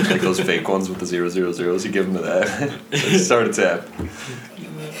 Like those fake ones with the 000s. You give them to that. Like, start a tab.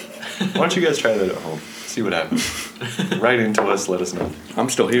 Why don't you guys try that at home? See what happens. Write into us. Let us know. I'm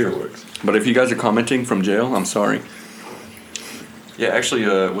still here. If it works. But if you guys are commenting from jail, I'm sorry. Yeah, actually,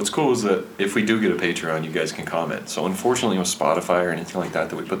 what's cool is that if we do get a Patreon, you guys can comment. So unfortunately, with Spotify or anything like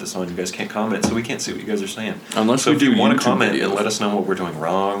that we put this on, you guys can't comment, so we can't see what you guys are saying. Unless so we if you do want YouTube to comment videos. and let us know what we're doing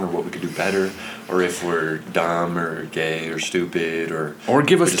wrong or what we could do better, or if we're dumb or gay or stupid or Or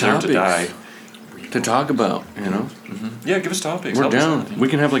give we us deserve topics to die. to talk about, you know? Yeah, give us topics. We're Help us down. out. We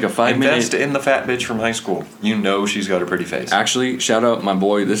can have like a 5 Invest minute. in the fat bitch from high school. You know she's got a pretty face. Actually, shout out my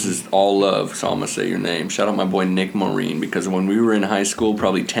boy. This is all love, so I'm gonna say your name. Shout out my boy Nick Maureen because when we were in high school,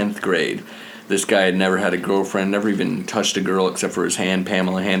 probably 10th grade, This guy had never had a girlfriend, never even touched a girl except for his hand,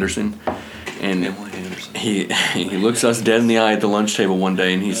 Pamela Henderson. And he looks us dead in the eye at the lunch table one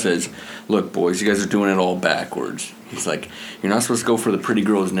day and he says, "Look, boys, you guys are doing it all backwards." He's like, "You're not supposed to go for the pretty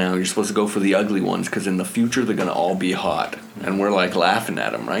girls now. You're supposed to go for the ugly ones because in the future they're going to all be hot." And we're like laughing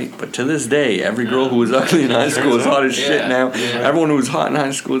at him, right? But to this day, every girl who was ugly in high school is hot as shit now. Yeah. Everyone who was hot in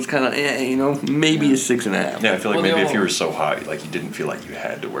high school is kind of, maybe a 6.5. Yeah, I feel like maybe if you were so hot, like you didn't feel like you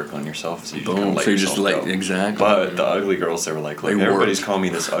had to work on yourself, so you just Boom, let so you yourself just go. exactly. But the ugly girls, they were like, look, They everybody's worked. calling me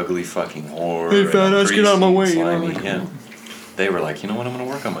this ugly fucking whore. Hey, and fat I'm ass, get out of my way, greasy you know, and slimy. like- Yeah. They were like, you know what, I'm going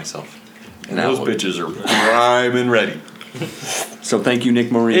to work on myself. And Now those what? bitches are prime and ready. So thank you,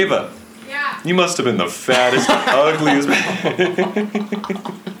 Nick Marie. Ava, Yeah. you must have been the fattest, ugliest.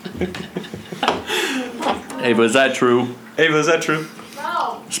 Ava, is that true? Ava, is that true?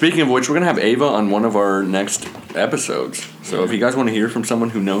 No. Speaking of which, we're going to have Ava on one of our next episodes. So if you guys want to hear from someone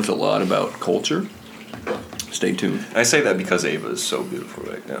who knows a lot about culture, stay tuned. I say that because Ava is so beautiful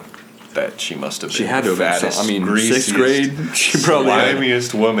right now. That she must have been She had to the have been. fattest, I mean, greasiest, 6th grade, she probably had,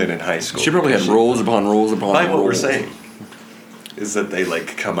 slimiest woman in high school. she probably had rolls upon rolls upon Like rolls. what we're saying is that they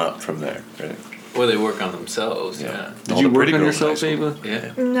like come up from there, right? Or they work on themselves. Yeah. Yeah. Did All you the work pretty on girls in yourself, high Ava? school.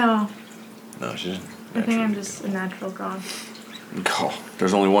 Yeah. No. No, she didn't. I think I'm just a natural god. Oh,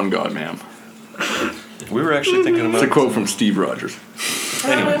 there's only one God, ma'am. We were actually thinking about. It's a quote from Steve Rogers.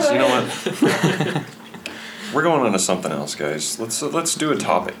 Anyways, you know what? We're going on to something else, guys. Let's do a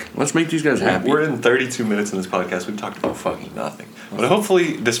topic. Let's make these guys happy. We're in 32 minutes in this podcast. We've talked about fucking nothing. But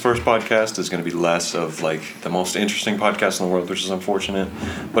hopefully, this first podcast is going to be less of like the most interesting podcast in the world, which is unfortunate.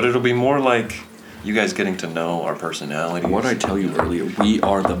 But it'll be more like you guys getting to know our personalities. What I tell you earlier, we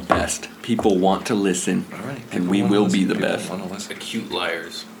are the best. People want to listen, All right, and people we wanna will listen. be the People best. wanna listen. Acute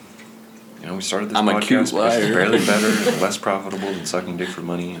liars. You know, we started this I'm a podcast cute because liar. it's barely better and less profitable than sucking dick for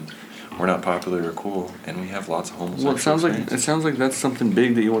money, and we're not popular or cool, and we have lots of homosexual Well, it experience. sounds like that's something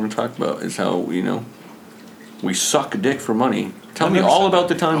big that you want to talk about. Is how we suck dick for money. Tell I me never all said about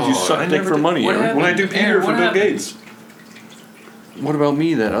the that. times you Oh, suck I dick never for did. money. What Eric. happened? When I do Peter Aaron, for what Bill happened? Gates. What about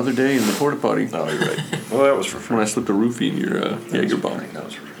me that other day in the porta potty No, you're right. Well, that was for free. when I slipped a roofie in your Jaeger bomb? That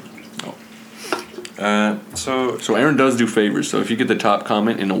was for free. Oh. So So Aaron does do favors. So if you get the top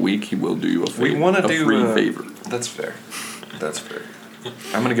comment in a week, he will do you a favor. we want to a do free uh, favor. That's fair. That's fair.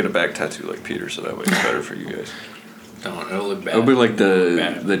 I'm gonna get a back tattoo like Peter, so that way it's better for you guys. Don't. It'll look bad. It'll be like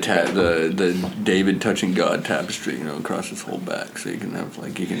Bad. the David touching God tapestry, across his whole back, so you can have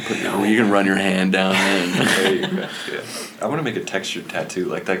you can run your hand down it. And, There you go. Yeah. I want to make a textured tattoo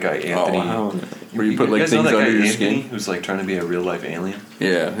like that guy Anthony. wow. Where you put guys like know things that guy under your Anthony, skin. who's like trying to be a real life alien.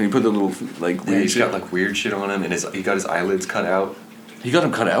 Yeah, you put the little like Yeah, weird he's shit. got like weird shit on him, and he got his eyelids cut out. He got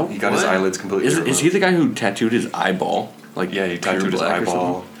him cut out. He got his What? eyelids completely. Is removed. he the guy who tattooed his eyeball? Like Yeah, he pure tattooed his black or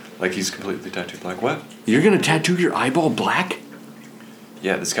eyeball. something? Like he's completely tattooed black. What? You're gonna tattoo your eyeball black?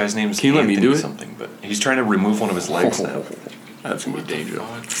 Yeah, this guy's name's Can you let me Anthony do it? something, but he's trying to remove one of his legs now. That's gonna be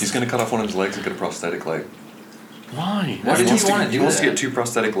dangerous. He's gonna cut off one of his legs and get a prosthetic leg. Why? Why did wants you want to He do wants to that? get 2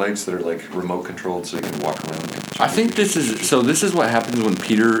 prosthetic legs that are like remote controlled, so he can walk around. I think this is what happens when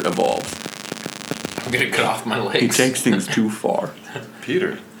Peter evolves. I'm gonna cut off my legs. He takes things too far.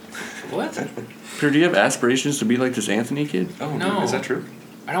 Peter. What? Peter, do you have aspirations to be like this Anthony kid? Oh No. no, is that true?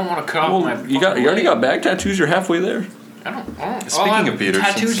 I don't want to cut off Well, my. you already leg. got back tattoos. You're halfway there. I don't. Speaking of Peter,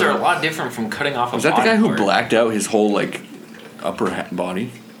 tattoos since, are a lot different from cutting off a Was that the body guy who part. blacked out his whole upper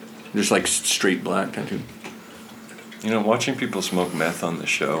body? Just like straight black tattoo. You know, watching people smoke meth on the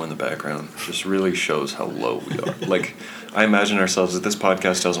show in the background just really shows how low we are. Like, I imagine ourselves if this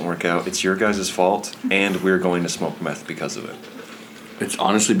podcast doesn't work out, it's your guys' fault, and we're going to smoke meth because of it. It's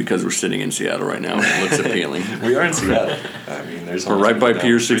honestly because we're sitting in Seattle right now. And it looks appealing. We are in Seattle. I mean, there's. We're right by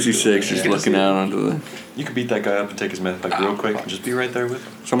Pier 66, just looking out onto the. You could beat that guy up and take his meth like real quick and just be right there with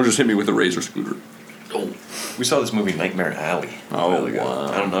him. Someone just hit me with a razor scooter. Oh, We saw this movie Nightmare Alley. a Oh, while ago. wow.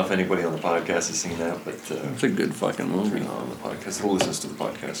 I don't know if anybody on the podcast has seen that, but It's a good fucking movie. on the podcast, who listens to the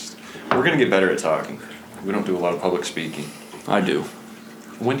podcast? We're gonna get better at talking. We don't do a lot of public speaking. I do.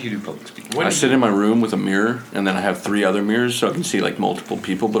 When do you do public speaking? When I do sit you- in my room with a mirror, and then I have 3 other mirrors so I can see multiple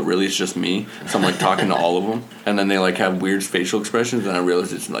people, but really it's just me. So I'm talking to all of them, and then they have weird facial expressions, and I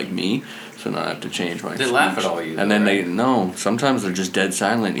realize it's me. So now I have to change my. They laugh speech. at all you, And then right? no. Sometimes they're just dead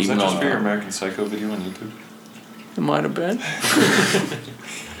silent, Was even that though just for your American Psycho video on YouTube? it might have been.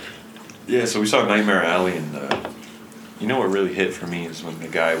 Yeah, so we saw Nightmare Alley, and you know what really hit for me is when the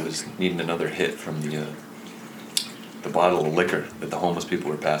guy was needing another hit from the bottle of liquor that the homeless people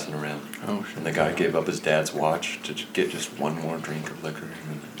were passing around. Oh shit. And the guy gave up his dad's watch to get just one more drink of liquor.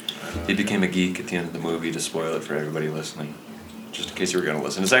 And he became a geek at the end of the movie, to spoil it for everybody listening. just in case you were gonna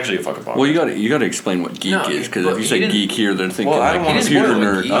listen. It's actually a fucking podcast. Well, you gotta explain what geek is, because if you say geek here, they're thinking Well, I don't like wanna computer spoil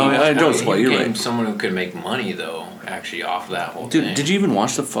nerd. it. Oh, I don't spoil. You're became right. someone who could make money though, actually off that whole thing. Dude, did you even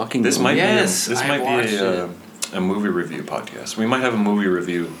watch the fucking? This movie? might Yes, be. This I might watched be it. a movie review podcast. We might have a movie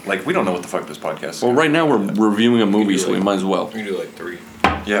review. Like we don't know what the fuck this podcast is. Well, right now we're reviewing a movie, do so we like- might as well. We can do like 3.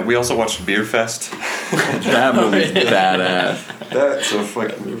 Yeah, we also watched Beer Fest. That movie's badass. That's a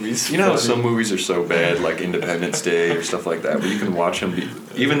fucking movie. You know how some movies are so bad, like Independence Day or stuff like that, where you can watch them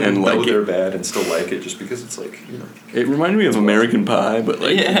even And though like they're it. bad and still like it, just because it's like, you know. It reminded me of American Pie, but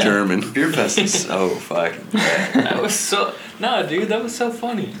like Yeah. German. Beer Fest is so fucking bad. That was so no, dude. That was so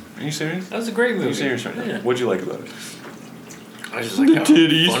funny. Are you serious? That was a great movie. Are you serious right now? Yeah. What'd you like about it? I just like The how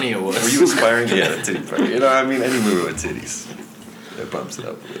titties. funny it was. Were you aspiring? Yeah, the titty part. You know, I mean, any movie with titties, it bumps it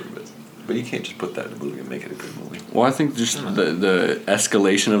up a little bit. But you can't just put that in a movie and make it a good movie. Well, I think just the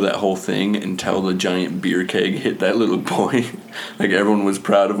escalation of that whole thing until the giant beer keg hit that little boy. Like everyone was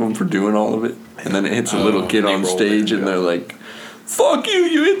proud of him for doing all of it, and then it hits a little kid they on rolled stage, it, and yeah. they're like, "Fuck you!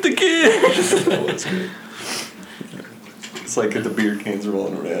 You hit the kid!" Oh, that's good. It's like the beer cans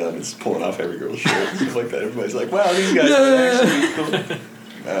rolling around, it's pulling off every girl's shirt and stuff like that. Everybody's like, wow, these guys are actually cool.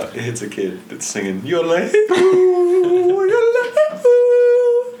 It hits a kid that's singing, you're like, ooh, you're like,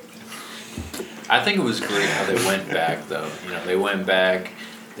 ooh. I think it was great how they went back, though. You know, they went back,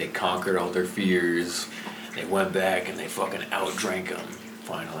 they conquered all their fears. They went back and they fucking outdrank them.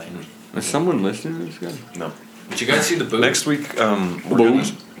 Finally. Is someone listening to this guy? No. Did you guys see the boot? Next week, we're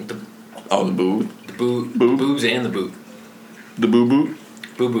Boobs? gonna, The, Oh, the boo, the boot, Boob? boobs and the boot. the boo boot.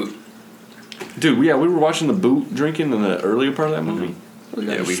 Boo boot. Dude, yeah, we were watching the boot drinking in the earlier part of that movie.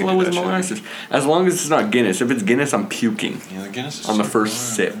 Yeah, we can slow do as that shit. molasses. As long as it's not Guinness. If it's Guinness, I'm puking yeah, the Guinness is on the so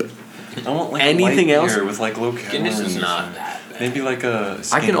first good. sip. I want like Anything light else? beer with like low calories. Guinness is not that bad. Maybe like a I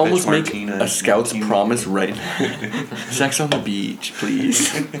skinny can almost bitch make martina. a Scout's promise right now. Sex on the beach,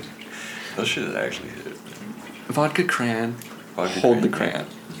 please. Those shit actually hit. Vodka cran. Vodka Hold the cran. cran.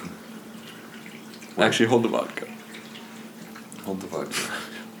 Actually, hold the vodka. Hold the vodka.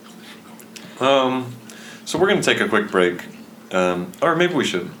 So we're gonna take a quick break, or maybe we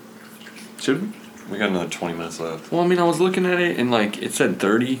should. Should we? We got another 20 minutes left. Well, I mean, I was looking at it and like it said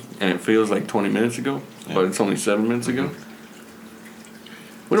 30, and it feels like 20 minutes ago, Yeah. but it's only 7 minutes ago.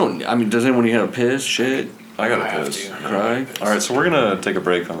 We don't. I mean, does anyone need to piss? Shit, I gotta I have piss. to. cry. All right, so we're gonna take a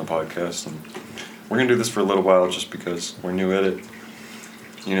break on the podcast, and we're gonna do this for a little while, just because we're new at it.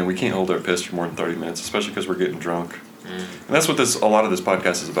 You know, we can't hold our piss for more than 30 minutes, especially because we're getting drunk. And that's what a lot of this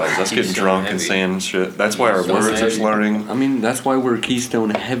podcast is about, is us getting Keystone drunk and heavy. saying shit. That's why our Keystone words are heavy. slurring. I mean, that's why we're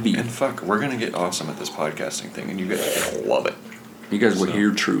Keystone heavy. And fuck, we're gonna get awesome at this podcasting thing, and you guys are gonna love it. You guys will So-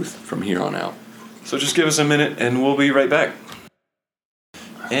 hear truth from here on out. So just give us a minute, and we'll be right back.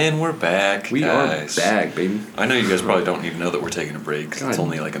 And we're back, We guys. are back, baby. I know you guys probably don't even know that we're taking a break, 'cause it's God.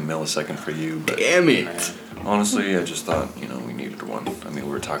 only like a millisecond for you, but Damn it. honestly, I just thought, we needed one. I mean,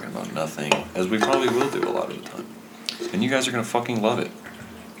 we were talking about nothing, as we probably will do a lot of the time. And you guys are gonna fucking love it.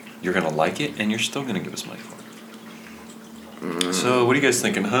 You're gonna like it, and you're still gonna give us money for it. So, what are you guys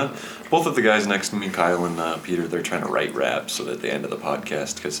thinking, huh? Both of the guys next to me, Kyle and Peter, they're trying to write raps so that at the end of the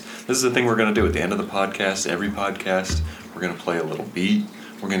podcast, because this is the thing we're gonna do at the end of the podcast, every podcast, we're gonna play a little beat.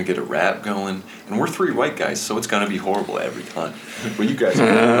 We're gonna get a rap going, and we're 3 white guys, so it's gonna be horrible every time. But you guys are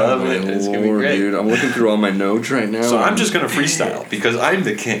gonna love it. It's gonna be great. Dude, I'm looking through all my notes right now. So I'm just gonna freestyle because I'm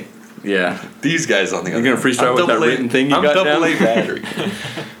the king. Yeah. These guys on the other. You're gonna freestyle I'm with that double A- written thing you I'm got double down? A battery.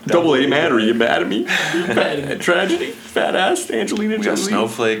 Double A matter, you mad at me? You mad at tragedy? Fat ass Angelina We got Jolie.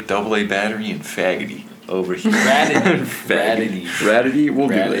 Snowflake, double A battery, and faggoty over here. Ratity. Faggoty. Ratity? We'll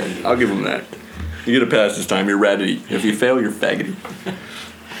give Ratity. it. I'll give him that. You get a pass this time, you're ratity. If you fail, you're faggoty.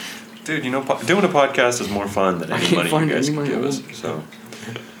 Dude, doing a podcast is more fun than I any can't money find you guys any can of my give us. old- So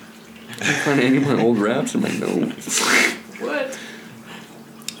I can't find any of my old raps in my notes. What?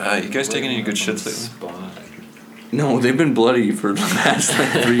 you guys taking any good shits lately? Spot. No, they've been bloody for the past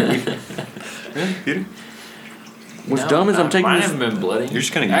like 3 weeks. Really? Peter? What's dumb is I'm taking mine this. haven't been bloody. You're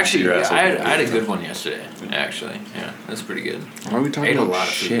just kinda used to actually. your Yeah, asshole. I had a good one yesterday. Actually, yeah, that's pretty good. Why are we talking Ate a about lot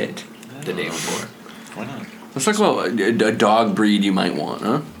of food. shit? The day before. Why not? Let's talk about a dog breed you might want,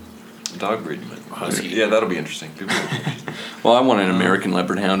 huh? Dog breed, man. Husky. Yeah, that'll be interesting. People, Well, I want an American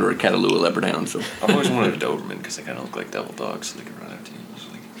Leopard Hound or a Cataloosa Leopard Hound, so. I've always wanted a Doberman because they kind of look like devil dogs, so they can run after you. It's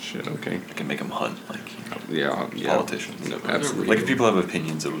like, Shit, okay. I can make them hunt like Yeah, politicians. No, absolutely. Like if people have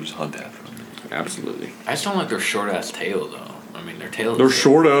opinions, they'll just hunt after them. Absolutely. I just don't like their short ass tail though. I mean, their tail. Their is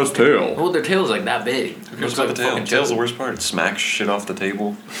short ass tail. Well, their tail's like that big. Who cares about the tail? fucking Tail's the worst part. It smacks shit off the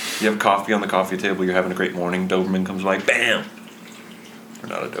table. You have coffee on the coffee table. You're having a great morning. Doberman comes by, bam. Or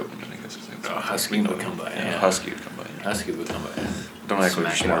not a Doberman, I guess. A husky would come by, Yeah, yeah. a husky would come by. Yeah. Ask you become a. Don't act like you're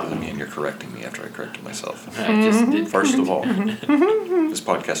Smack it smarter out. than me and you're correcting me after I corrected myself. I just did. First of all, this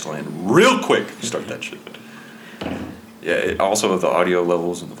podcast will end real quick if you start that shit. Yeah, also the audio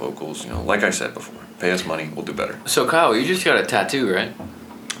levels and the vocals, like I said before, pay us money, we'll do better. So Kyle, you just got a tattoo, right?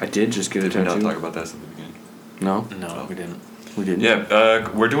 I did just get a Did we not tattoo. talk about that at the beginning? No, No, we didn't. we didn't. Yeah,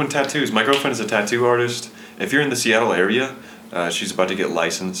 we're doing tattoos. My girlfriend is a tattoo artist. If you're in the Seattle area, she's about to get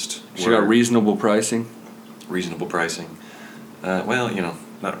licensed. She got We're- reasonable pricing. reasonable pricing. Well,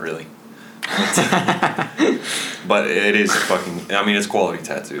 not really. But it is fucking. I mean, it's quality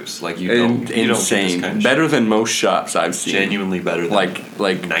tattoos. Like you don't get this Insane. kind of Better than most shops I've shit. seen. Genuinely better than Like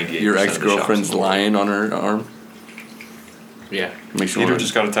 98% your of the ex-girlfriend's shops in the world. lion on her arm. Yeah. Makes you Peter wanna-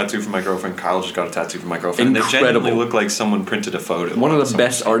 just got a tattoo for my girlfriend. Kyle just got a tattoo for my girlfriend. And they Incredible. genuinely look like someone printed a photo. one on of the something.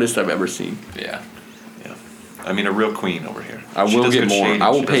 best artists I've ever seen. Yeah. Yeah, I mean a real queen over here. I She will does get good more. shading. I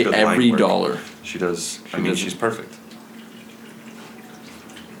will She does pay good line every work. dollar. She does. I She mean, does- she's perfect.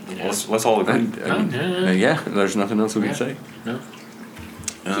 Yeah. Let's all agree. Yeah, there's nothing else we can say. No.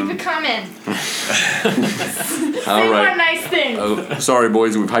 Keep it coming. All Say one right. nice thing. Oh, sorry,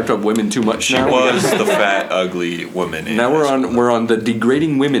 boys. We've hyped up women too much She now. was the fat, ugly woman. In Now high school. we're on the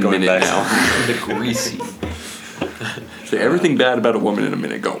degrading women Going minute back. now. The greasy. Say everything bad about a woman in a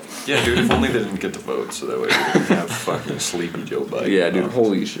minute. Go. Yeah, dude. If only they didn't get to vote, so that way we didn't have fucking sleepy Joe Biden. Yeah, dude.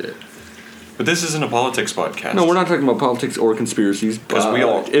 Holy shit. But this isn't a politics podcast. No, we're not talking about politics or conspiracies. Because we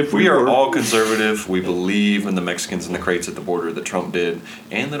all, if we are were, all conservative. We believe in the Mexicans in the crates at the border that Trump did,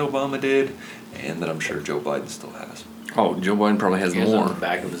 and that Obama did, and that I'm sure Joe Biden still has. Oh, Joe Biden probably has He has it on more. the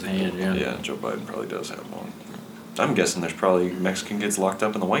back of his hand, yeah. Yeah, Joe Biden probably does have one. I'm guessing there's probably Mexican kids locked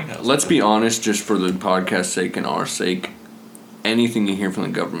up in the White House. Let's be honest, just for the podcast's sake and our sake. Anything you hear from the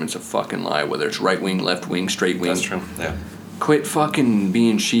government's a fucking lie. Whether it's right wing, left wing, straight wing. That's true. Yeah. Quit fucking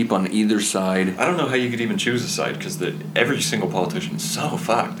being sheep on either side. I don't know how you could even choose a side because every single politician is so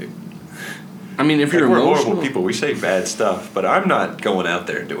fucked, dude. I mean, if you're We're emotional, horrible people. We say bad stuff, but I'm not going out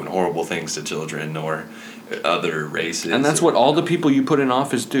there and doing horrible things to children or other races. and that's what all the people you put in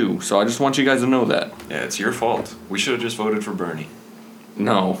office do. So I just want you guys to know that. Yeah, it's your fault. We should have just voted for Bernie.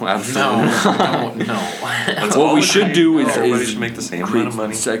 No, absolutely. No, no. That's What all we the should time. do Everybody is should make the same amount create of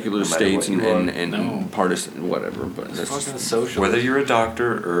money. secular no matter states what and, you are. and, No. partisan whatever. But that's Fucking just, social. Whether you're a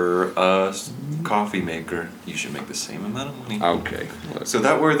doctor or a coffee maker, you should make the same amount of money. okay. So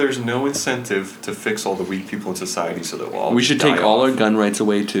that way there's no incentive to fix all the weak people in society so that we'll all We just should die take all off. our gun rights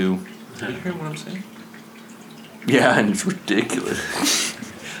away too. Are you hearing what I'm saying? Yeah, and it's ridiculous.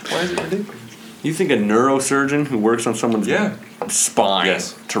 Why is it ridiculous? You think a neurosurgeon who works on someone's Yeah. spine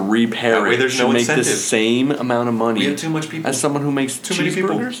Yes. to repair That way it there's should no make the incentive. same amount of money We have too much people. as someone who makes Too many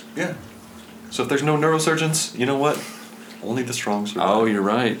people. cheeseburgers? Yeah. So if there's no neurosurgeons, you know what? Only the strong survive. Oh, you're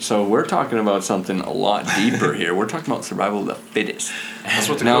right. So we're talking about something a lot deeper here. We're talking about survival of the fittest. That's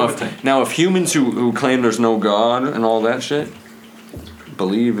what the Now, COVID thing. if humans who claim there's no God and all that shit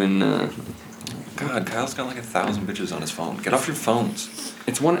believe in, God, Kyle's got like 1,000 bitches on his phone. Get off your phones.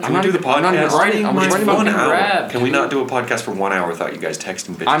 it's one. Can we do the I'm not even podcast? writing. I was It's writing fucking about. rap. Can we not do a podcast for 1 hour without you guys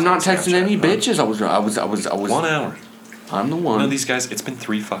texting bitches? I'm not on texting Snapchat, any huh? bitches. I was. 1 hour. I'm the No, one. these guys. It's been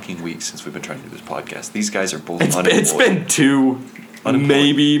 3 fucking weeks since we've been trying to do this podcast. These guys are both It's unemployed. been 2, Unemployed.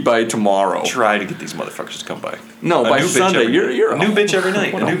 maybe by tomorrow. Try to get these motherfuckers to come by. No, A by new bitch Sunday. every- You're a new bitch every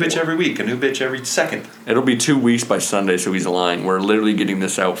night. what A new a bitch whore. every week. A new bitch every second. It'll be 2 weeks by Sunday, so he's lying. We're literally getting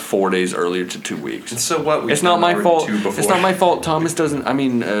this out 4 days earlier to 2 weeks. And so what? We've It's not done my already fault. 2 before. It's not my fault. Thomas doesn't.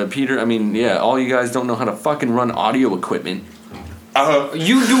 Peter. Yeah. All you guys don't know how to fucking run audio equipment.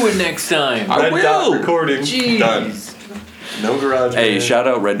 You do it next time. I Red dot will. recording. Jeez. Done. No garage. Hey, shout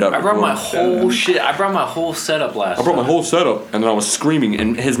out Red Dot. I brought my Recorder. whole shit. I brought my whole setup last I brought my time. whole setup, and then I was screaming,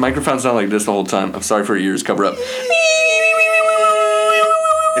 and his microphone sounded like this the whole time. I'm sorry for your ears. Cover up.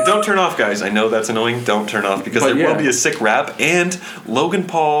 And don't turn off, guys. I know that's annoying. Don't turn off because But there yeah. will be a sick rap and Logan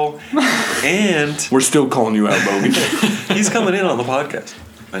Paul and We're still calling you out, Logan. he's coming in on the podcast.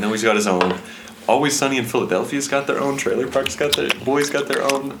 I know he's got his own. Always Sunny in Philadelphia's got their own. Trailer Park's got their. Boys got their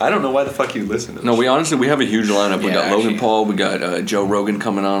own. I don't know why the fuck you listen to this. No, we have a huge lineup. We Yeah, got Logan actually. Paul. We got Joe Rogan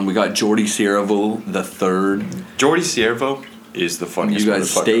coming on. We got Jordy Sierravo the third. Jordy Siervo is the funniest You guys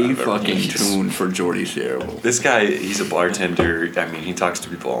motherfucker stay I've ever fucking met. tuned for Jordy Sierravo. This guy, he's a bartender. I mean, he talks to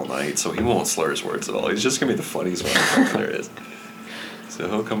people all night, so he won't slur his words at all. He's just gonna be the funniest motherfucker there is. So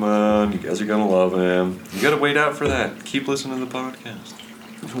he'll come on. You guys are gonna love him. You gotta wait out for that. Keep listening to the podcast.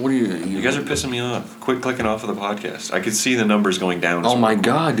 What are you? You guys are pissing me off. Quit clicking off of the podcast. I could see the numbers going down. Oh my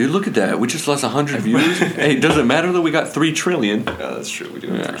god, dude! Look at that. We just lost 100 viewers. Hey, does it matter that we got 3 trillion? Yeah, that's true. We do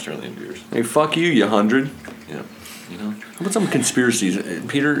have 3 trillion viewers. Hey, fuck you, you 100. Yeah. You know. How about some conspiracies,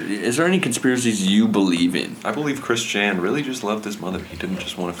 Peter? Is there any conspiracies you believe in? I believe Chris Chan really just loved his mother. He didn't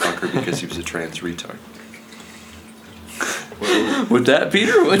just want to fuck her because he was a trans retard. With that,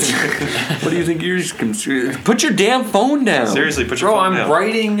 Peter, what do you think you're Put your damn phone down. Seriously, put your Bro, phone I'm down.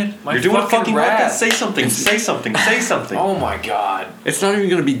 writing my You're doing a fucking rap. podcast. Say something. Say something. Say something. Oh my god. It's not even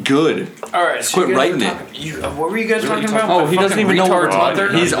gonna be good. All right, so Quit you guys writing were it. talking, what were you guys talking about? Oh, My he doesn't fucking even know what we're retard talking mother?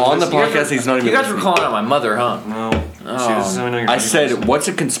 about. He's on the You guys podcast. He's not even. You guys were listening. calling out my mother, huh? No. See, this is how I know you're I not said, even- what's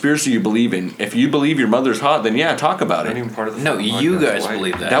a conspiracy you believe in? If you believe your mother's hot, then yeah, talk about Not it. even part of the No, fucking you podcast. guys Why-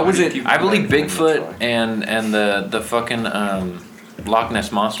 believe that. That was it. I believe That's Bigfoot why. and the fucking Loch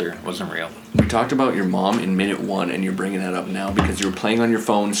Ness monster wasn't real. We talked about your mom in minute 1, and you're bringing that up now because you were playing on your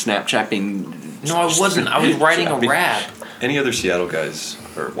phone, Snapchatting. No, I wasn't. I was writing a rap. Any other Seattle guys,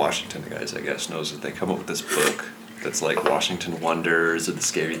 or Washington guys, I guess, knows that they come up with this book that's like Washington Wonders or the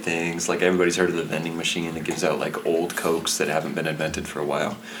scary things. Like everybody's heard of the vending machine that gives out like old Cokes that haven't been invented for a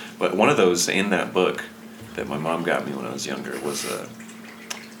while. But one of those in that book that my mom got me when I was younger was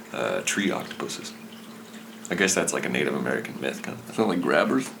tree octopuses. I guess that's like a Native American myth kind of thing. Sound like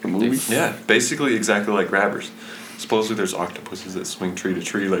Grabbers, the movie? Yeah, basically exactly like grabbers. Supposedly there's octopuses that swing tree to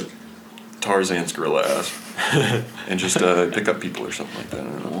tree like Tarzan's gorilla ass and just pick up people or something like that. I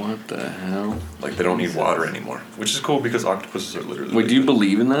don't know. What the hell? Like they don't need water anymore, which is cool because octopuses are literally. Wait, do you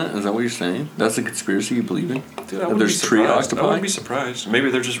believe in that? Is that what you're saying? That's a conspiracy you believe in? Dude, I That wouldn't there's be tree surprised. I octopi? wouldn't be surprised.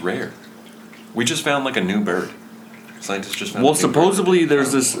 Maybe they're just rare. We just found like a new bird. Scientists just found. Well, a new bird. supposedly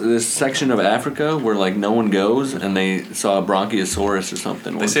there's this section of Africa where like no one goes, and they saw a Bronchiosaurus or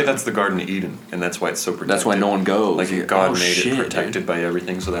something. They say that's the Garden of Eden, and that's why it's so protected. That's why no one goes. Like God Oh, made shit, it protected dude. by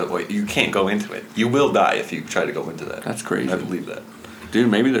everything, so that way you can't go into it. You will die if you try to go into that. That's crazy. I believe that.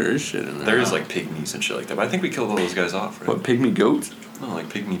 Dude, maybe there is shit in there. There is like pygmies and shit like that, but I think we killed all those guys off, right? What, pygmy goats? No, like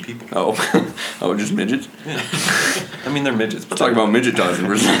pygmy people. Oh, oh, just midgets? I mean, they're midgets, but Talk about midget talking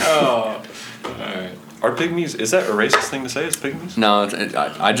for a second. Oh. Alright. Are pygmies? Is that a racist thing to say? Is pygmies? No,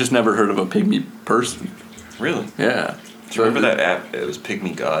 I just never heard of a pygmy person. Really? Yeah. Do you remember that app? It was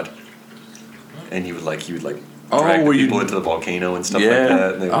Pygmy God, and he would like Oh, drag where the you- people into the volcano and stuff Yeah. like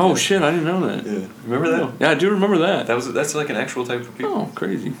that. And they would- Oh shit, I didn't know that. Yeah. Remember that? Yeah, I do remember that. That's like an actual type of people. Oh,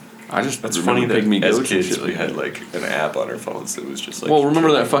 crazy. I just That's remember funny that pygmy as goats and kids shit we like had that. like an app on our phones that was just like. Well,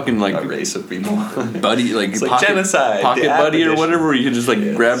 remember that fucking like a race of people. buddy, like, It's like pocket, genocide, pocket the app buddy or edition. whatever, where you can just like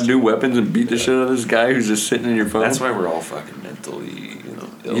Yeah, grab that's new weapons and beat the shit out of this guy who's just sitting in your phone. That's why we're all fucking mentally,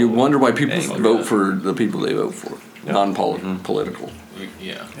 ill. You wonder why people angry. vote for the people they vote for, Yeah. non-political.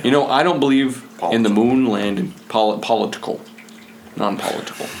 Yeah. You know, I don't believe in the Political. moon landing. Political,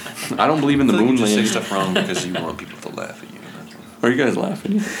 non-political. I don't believe in the I feel like moon you just say landing. stuff wrong because you want people to laugh at you. Are you guys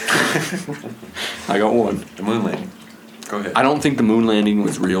laughing? I got one. The moon landing. Go ahead. I don't think the moon landing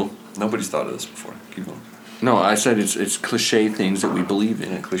was real. Nobody's thought of this before. Keep going. No, I said it's cliche things that we believe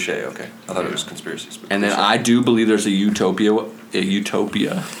in. Yeah, cliche. Okay. I thought it was conspiracies. But And then cliche. I do believe there's a utopia.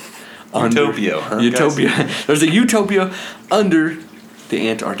 Utopia. Utopia, huh, Utopia. There's a utopia under the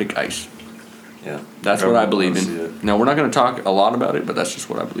Antarctic ice. Yeah. That's what I believe Everyone wants to see in. it. Now we're not going to talk a lot about it, but that's just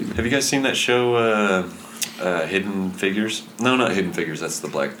what I believe in. Have you guys seen that show, Hidden Figures? No, not Hidden Figures. That's the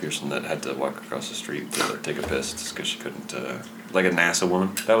black person that had to walk across the street to take a piss because she couldn't. Like a NASA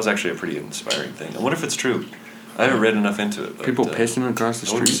woman. That was actually a pretty inspiring thing. I wonder if it's true. I haven't read enough into it. But, People pissing across the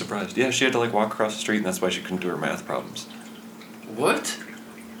I wouldn't be street. surprised. Yeah, she had to like walk across the street, and that's why she couldn't do her math problems. What?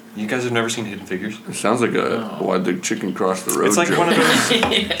 You guys have never seen Hidden Figures? It sounds like why the chicken crossed the road. It's like joke. one of those. Yeah,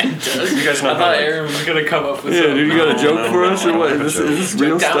 it does. You guys know I how, thought like- Aaron was gonna come up with Yeah, something. dude, you got a No, joke no, for no, us I or don't what? have a Is joke. this real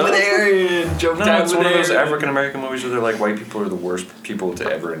Joke down stuff? with Aaron. Joke No, down it's with one of those Aaron. African American movies where they're like white people are the worst people to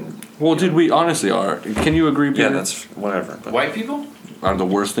ever. And Well, dude, we honestly are. Can you agree, Peter? yeah, that's whatever. But, White people? Are the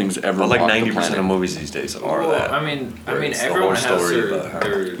worst things ever. but like walked the 90% planet. of movies these days are Well, that. I mean, Where it's the everyone whole has story their, about how-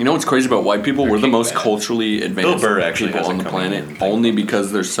 their. You know what's crazy about white people? They're We're the most kickback. culturally advanced Burr actually people has on a the comedy planet, thing only about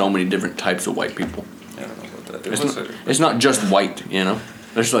because there's so many different types of white people. I don't know about that. It's not just white, you know.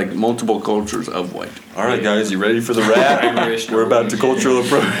 There's like multiple cultures of white. All right, guys, you ready for the rap? Irish, We're about to Norwegian. cultural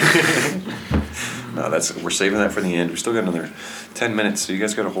approach. No, we're saving that for the end. We still got another 10 minutes, so you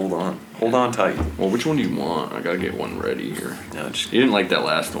guys got to hold on. Hold on tight. Well, which one do you want? I gotta get one ready here. No, just You didn't like that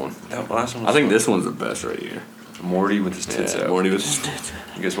last one. that last one. I think this one's the best right here. Morty with his tits out. Morty with his tits.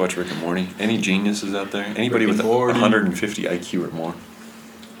 You guys watch Rick and Morty? Any geniuses out there? Anybody Rick with and Morty. 150 IQ or more?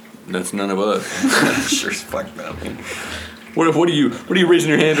 That's none of us. Sure as fuck not me. What are you raising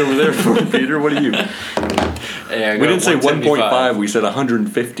your hand over there for, Peter? What are you? Hey, We didn't say 1.5. We said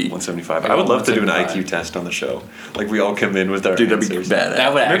 150. 175. I would love to do an IQ test on the show. Like we all come in with our Dude, that'd be answers. badass.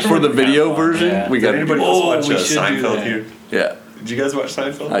 That would actually for the be kinda video fun, version, yeah. we Did got anybody Oh, else we watch should do Seinfeld that. here? Yeah, Did you guys watch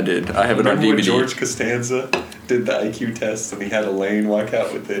Seinfeld? I did. I have it on Remember when DVD. George Costanza did the IQ test and he had Elaine walk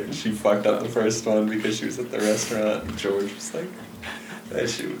out with it and she fucked up the first one because she was at the restaurant and George was like, that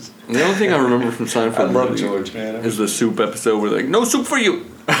shit was... The only thing I remember from Seinfeld I love really George, man. is the soup episode where they're like, no soup for you.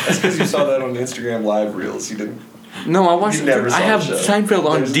 That's because you saw that on Instagram live reels. You didn't... No, I watched You it. never saw I have the show. Seinfeld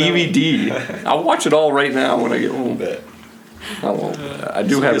on There's no- DVD. I'll watch it all right now when I get home. Bet. I won't. I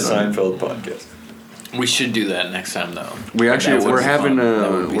do have a it on. Seinfeld podcast. We should do that next time, though. We actually That would we're be having fun.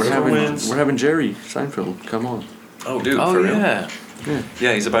 That would be super we're having Jerry Seinfeld come on. Oh, dude, Oh for real? yeah.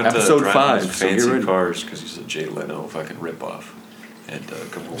 Yeah, he's about Episode to drive 5, his so get fancy ready. cars because he's a Jay Leno fucking ripoff.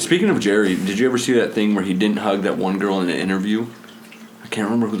 And Speaking of Jerry, did you ever see that thing where he didn't hug that one girl in an interview? I can't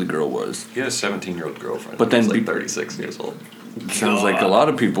remember who the girl was. he had a 17-year-old girlfriend. But then he was be- like 36 years old. Sounds like a lot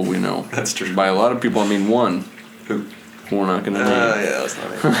of people we know. That's true. By a lot of people, I mean one. Who? We're not gonna name. Yeah, that's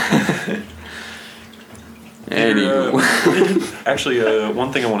not it. Anywho. Actually,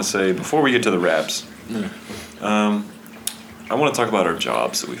 one thing I want to say before we get to the raps, I want to talk about our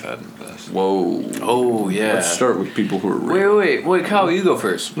jobs that we've had in the past. Whoa. Oh yeah. Let's start with people who are real. Wait, Kyle, you go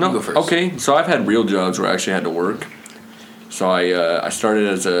first. No, you go first. okay. So I've had real jobs where I actually had to work. So I started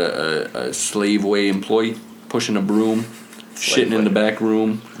as a slave way employee, pushing a broom, shitting in the back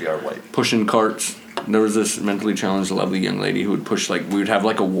room, We are white. pushing carts. There was this mentally challenged, lovely young lady who would push we would have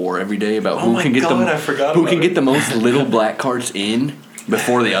like a war every day about Oh who my can get God, I forgot who about can it. get the most little black carts in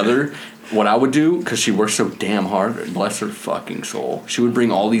before the other. What I would do, because she worked so damn hard, bless her fucking soul, she would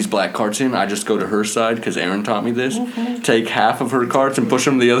bring all these black carts in. I just go to her side, because Aaron taught me this. Take half of her carts and push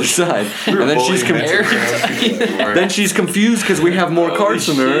them to the other side, and then she's confused because we have more Holy carts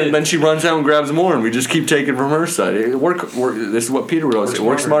than her, shit. and then she runs out and grabs more, and we just keep taking from her side. This is what Peter would always say: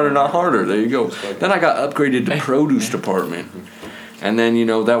 work smarter, not harder. There you go. Then I got upgraded to produce department, and then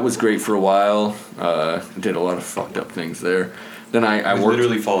that was great for a while. Did a lot of fucked up things there. Then I We'd worked.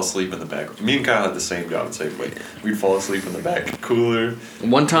 literally fall asleep in the back. Me and Kyle had the same job at Safeway. We'd fall asleep in the back cooler.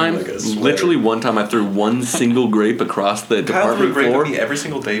 One time, Like a sweater. literally one time, I threw one single grape across the Kyle threw a department grape floor. at me every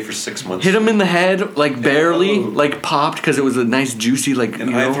single day for 6 months. Hit him in the head, like barely, No. like popped because it was a nice juicy, like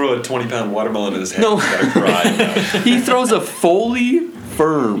And I throw a 20-pound watermelon in his head. No. He's gotta cry about it. He throws a fully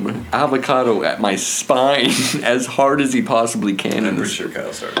firm avocado at my spine as hard as he possibly can. I'm In pretty this. sure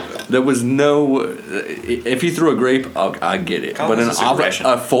Kyle started that. There was no. If he threw a grape, I get it. Kyle But has this aggression.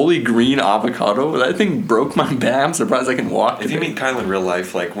 a fully green avocado, that thing broke my back. I'm surprised I can walk. If you today. meet Kyle in real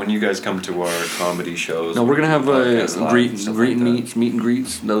life, like when you guys come to our comedy shows, No, we're gonna have podcast live greet and stuff greet and like that. meets, meet and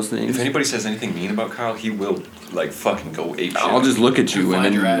greets, those things. If anybody says anything mean about Kyle, he will like fucking go ape shit. I'll just look at you and Find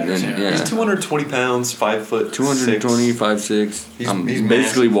then, your address, then yeah. yeah. He's 220 pounds, 5 foot. 220, 5'6". He's I'm massive.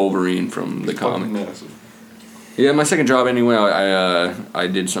 basically Wolverine from the Fucking comic. massive. Yeah, my second job anyway. I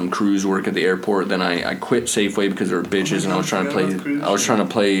did some cruise work at the airport. Then I quit Safeway because they were bitches, and I was trying to play. I was trying to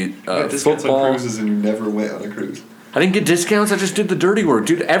play football. and you never went on a cruise. I didn't get discounts. I just did the dirty work,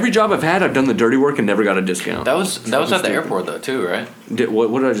 dude. Every job I've had, I've done the dirty work and never got a discount. That was at the airport though too, right?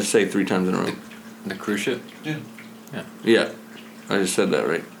 What did I just say 3 times in a row? The cruise ship. Yeah. Yeah, I just said that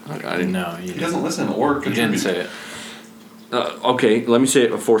right. I didn't. No, you He didn't. doesn't listen or You contribute. didn't say it. Okay, let me say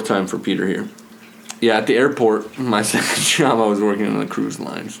it a 4th time for Peter here. Yeah, at the airport, my second job, I was working on the cruise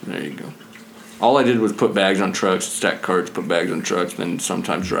lines. There you go. All I did was put bags on trucks, stack carts, put bags on trucks, then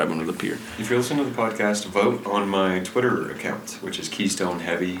sometimes drive them to the pier. If you're listening to the podcast, vote on my Twitter account, which is Keystone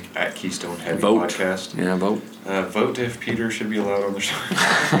Heavy at Keystone Heavy Vote. Podcast. Yeah, vote. Vote if Peter should be allowed on the show.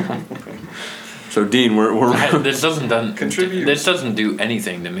 So Dean, we're This doesn't Contribute. This doesn't do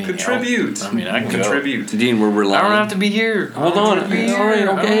anything to me. Contribute. I mean, I can go. contribute. Dean, we're relying. I don't have to be here. Hold on. All right.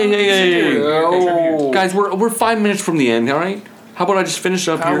 Okay. Hey. Contribute. Guys, we're 5 minutes from the end. All right. How about I just finish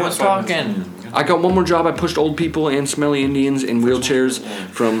up I here? was talking. I got one more job. I pushed old people and smelly Indians in wheelchairs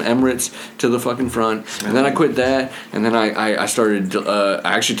from Emirates to the fucking front, and then I quit that. And then I started. I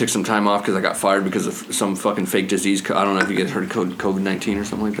actually took some time off because I got fired because of some fucking fake disease. I don't know if you guys heard of COVID-19 or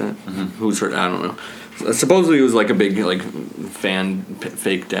something like that. Who's heard? I don't know. Supposedly it was like a big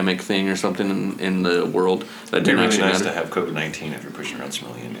fake demic thing or something in the world that It'd be didn't really actually nice matter. to have COVID-19 if you're pushing around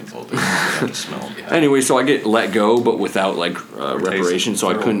smelly Indians all day. You have to smell them. Anyway, so I get let go, but without reparation. So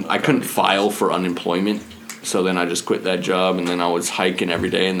I couldn't thorough. file for unemployment. So then I just quit that job, and then I was hiking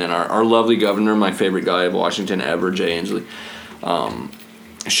every day. And then our lovely governor, my favorite guy of Washington ever, Jay Inslee,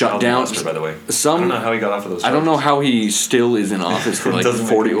 shut Alden down. Wester, by the way. I Some don't know how he got off of those. I don't know how he still is in office for like Doesn't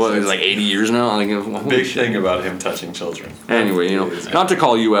make 40, any what, sense. like 80 years now. Like, holy Big shit. thing about him touching children. Anyway, not to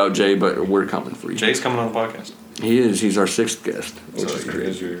call you out, Jay, but we're coming for you. Jay's coming on the podcast. He is. He's our 6th guest, which So is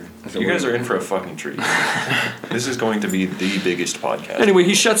crazy. you guys are in for a fucking treat. This is going to be the biggest podcast. Anyway,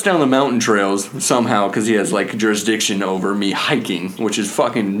 he shuts down the mountain trails somehow because he has like jurisdiction over me hiking, which is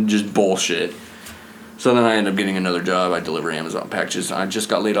fucking just bullshit. So then I end up getting another job. I deliver Amazon packages. I just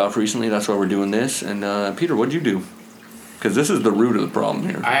got laid off recently. That's why we're doing this. And Peter, what'd you do? Because this is the root of the problem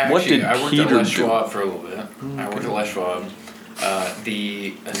here. I What did worked Peter at Les do? Schwab for a little bit. I worked at Les Schwab.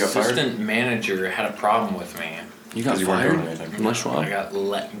 The got fired? assistant manager had a problem with me. You got 'Cause you weren't doing fired anything. from Les Schwab I got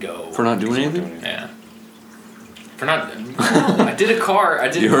let go. for not doing anything? Yeah. For not. No, I did a car.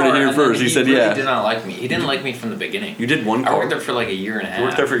 You heard it here and first. then He said really yeah. did not like me. He didn't like me from the beginning. You did one I car. worked there for like a year and a half. You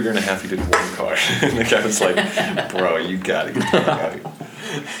worked there for a year and a half, you did one car. And the guy was like, bro, you gotta get the fuck out of here.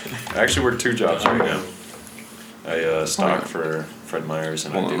 I actually work 2 jobs right now. I stock for Fred Meyers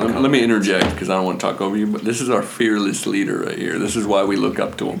and I Hold do. on, let me interject because I don't want to talk over you, but this is our fearless leader right here. This is why we look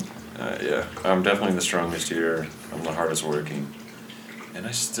up to him. Yeah, I'm definitely the strongest here. I'm the hardest working. And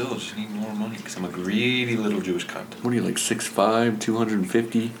I still just need more money because I'm a greedy little Jewish cunt. What are you, like 6'5",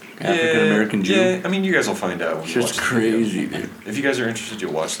 250 African American Jew? Yeah, I mean, you guys will find out when you watch Just the crazy, video. dude. If you guys are interested,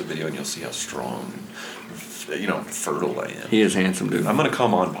 you'll watch the video and you'll see how strong, fertile I am. He is handsome, dude. I'm gonna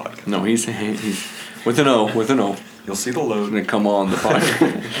come on podcast. No, he's with an O, with an O. You'll see the He's load. gonna come on the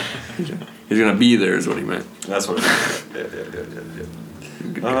podcast. He's gonna be there, is what he meant. That's what it is.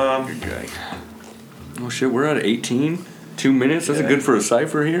 Good Yeah. guy. Good guy. Oh shit, we're at 18. 2 minutes. That's Yeah. good for a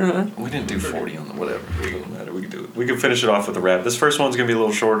cipher here, huh? We didn't do 40 on the whatever. It doesn't matter. We can do it. We can finish it off with a rap. This first one's gonna be a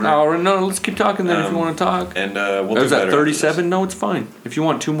little shorter. Oh no, let's keep talking then if you want to talk. And we'll Was do that better. 37? No, it's fine. If you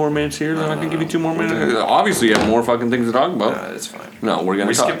want 2 more minutes here, then I can give you 2 more We'll minutes. do it. Obviously, you have more fucking things to talk about. It's fine. No, we're gonna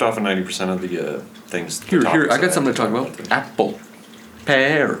We talk. skipped off of 90% of the things. Here, the I topics got something to talk had about. today. Apple,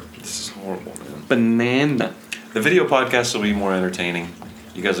 pear, This is horrible, man. banana. The video podcast will be more entertaining.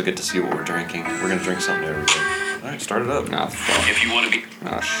 You guys will get to see what we're drinking. We're gonna drink something every day. All right, start it up. Ah, fuck. If you want to be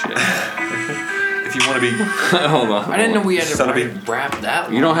Oh, shit. If you want to be, Hold on. I didn't know we had Son of to a- rap that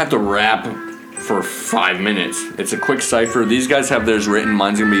long. You don't have to rap for 5 minutes. It's a quick cipher. These guys have theirs written.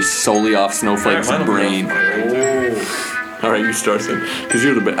 Mine's gonna be solely off Snowflake's Mine will be brain. off. All right, you start then. Because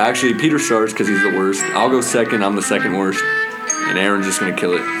you're the best. Actually, Peter starts because he's the worst. I'll go second. I'm the second worst. And Aaron's just gonna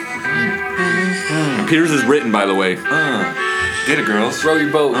kill it. And Peter's is written, by the way. Get it, girls. Row your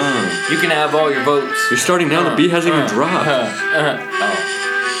boat. You can have all your votes. You're starting now. The beat hasn't even dropped. Yeah,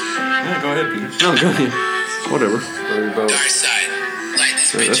 go ahead, Peter. No, go ahead. Whatever. Row your boat. side, light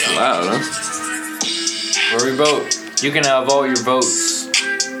this That's bitch up. loud, huh? Row your boat. You can have all your votes.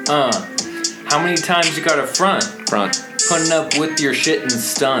 How many times you gotta front? Front. Putting up with your shit and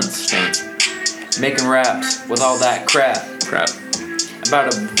stunts. Making raps with all that crap. Crap.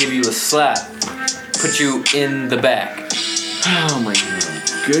 About to give you a slap. Put you in the back. Oh my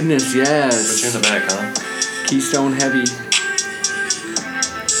goodness, Put you in yes. the back, huh? Keystone heavy.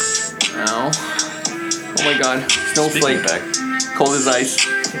 Ow. Oh my god. Speaking Snowflake. of back, Cold as ice.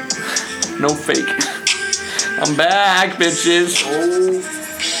 No fake. I'm back, bitches.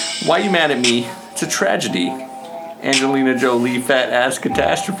 Why you mad at me? It's a tragedy. Angelina Jolie fat ass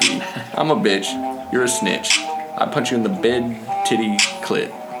catastrophe. I'm a bitch. You're a snitch. I punch you in the bed, titty,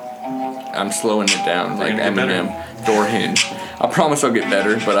 clit. I'm slowing it down like You're gonna get Eminem. Door hinge. I promise I'll get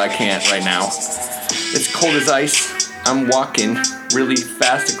better, but I can't right now. It's cold as ice. I'm walking really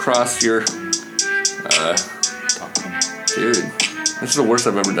fast across your. Dude, this is the worst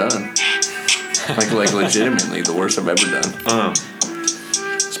I've ever done. Like legitimately the worst I've ever done.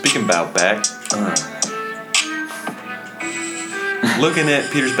 speaking about back, looking at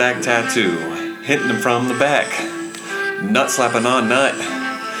Peter's back tattoo, hitting him from the back, nut slapping on nut.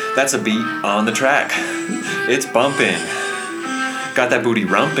 That's a beat on the track. It's bumping. Got that booty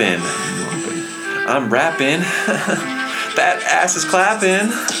rumping. I'm rapping. That ass is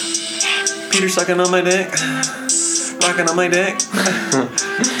clapping. Peter sucking on my dick. Rocking on my dick.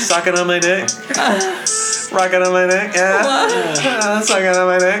 Sucking on my dick. Rocking on my dick. Yeah. Sucking on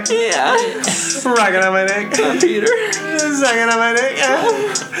my dick. Yeah, Rocking on my dick. Peter. Sucking on my dick.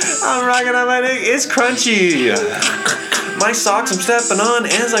 Yeah. I'm rocking on my dick. It's crunchy. My socks I'm stepping on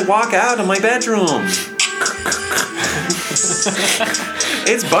as I walk out of my bedroom.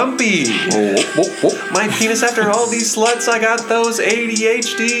 It's bumpy. My penis after all these sluts, I got those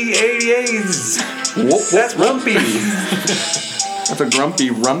ADHD ADAs. That's rumpy. That's a grumpy,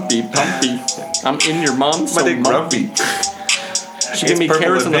 rumpy, pumpy. I'm in your mom, so My dick grumpy. grumpy. She gave me purple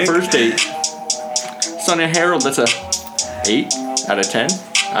carrots on and the pink. first date. Sonny Harold, that's a 8 out of 10.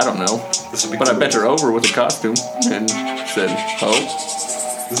 I don't know. This will be But I cool. bent her over with a costume and said, "Oh."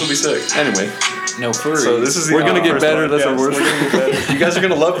 This will be sick. Anyway, No furries. So this is the We're gonna get first better, that's podcast. our worst. We're gonna get better. You guys are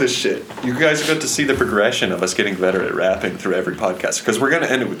gonna love this shit. You guys are going to see the progression of us getting better at rapping through every podcast because we're gonna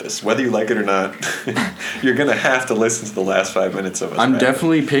end it with this, whether you like it or not. You're gonna have to listen to the last 5 minutes of us. I'm rapping.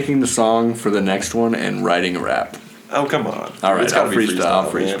 definitely picking the song for the next one and writing a rap. Oh come on! All right, It's gotta I'll be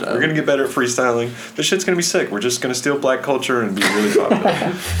freestyle, man. freestyle. We're gonna get better at freestyling. This shit's gonna be sick. We're just gonna steal black culture and be really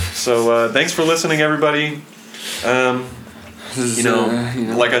popular. So thanks for listening, everybody. You know,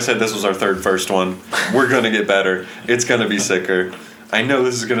 like I said, this was our first one. We're gonna get better. It's gonna be sicker. I know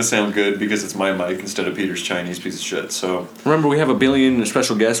this is gonna sound good because it's my mic instead of Peter's Chinese piece of shit. So Remember, we have a billion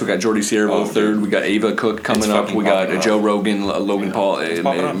special guests. We got Jordy Sierra Oh, third. dude. We got Ava Cook coming It's up. fucking We got popping Joe off. Rogan, Logan Paul. It's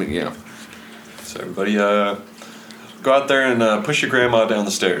popping up. Yeah. So everybody, go out there and push your grandma down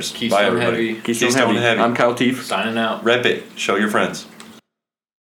the stairs. Keystone Bye, everybody. Heavy. Keystone Heavy. I'm Kyle Teef. Signing out. Rep it. Show your friends.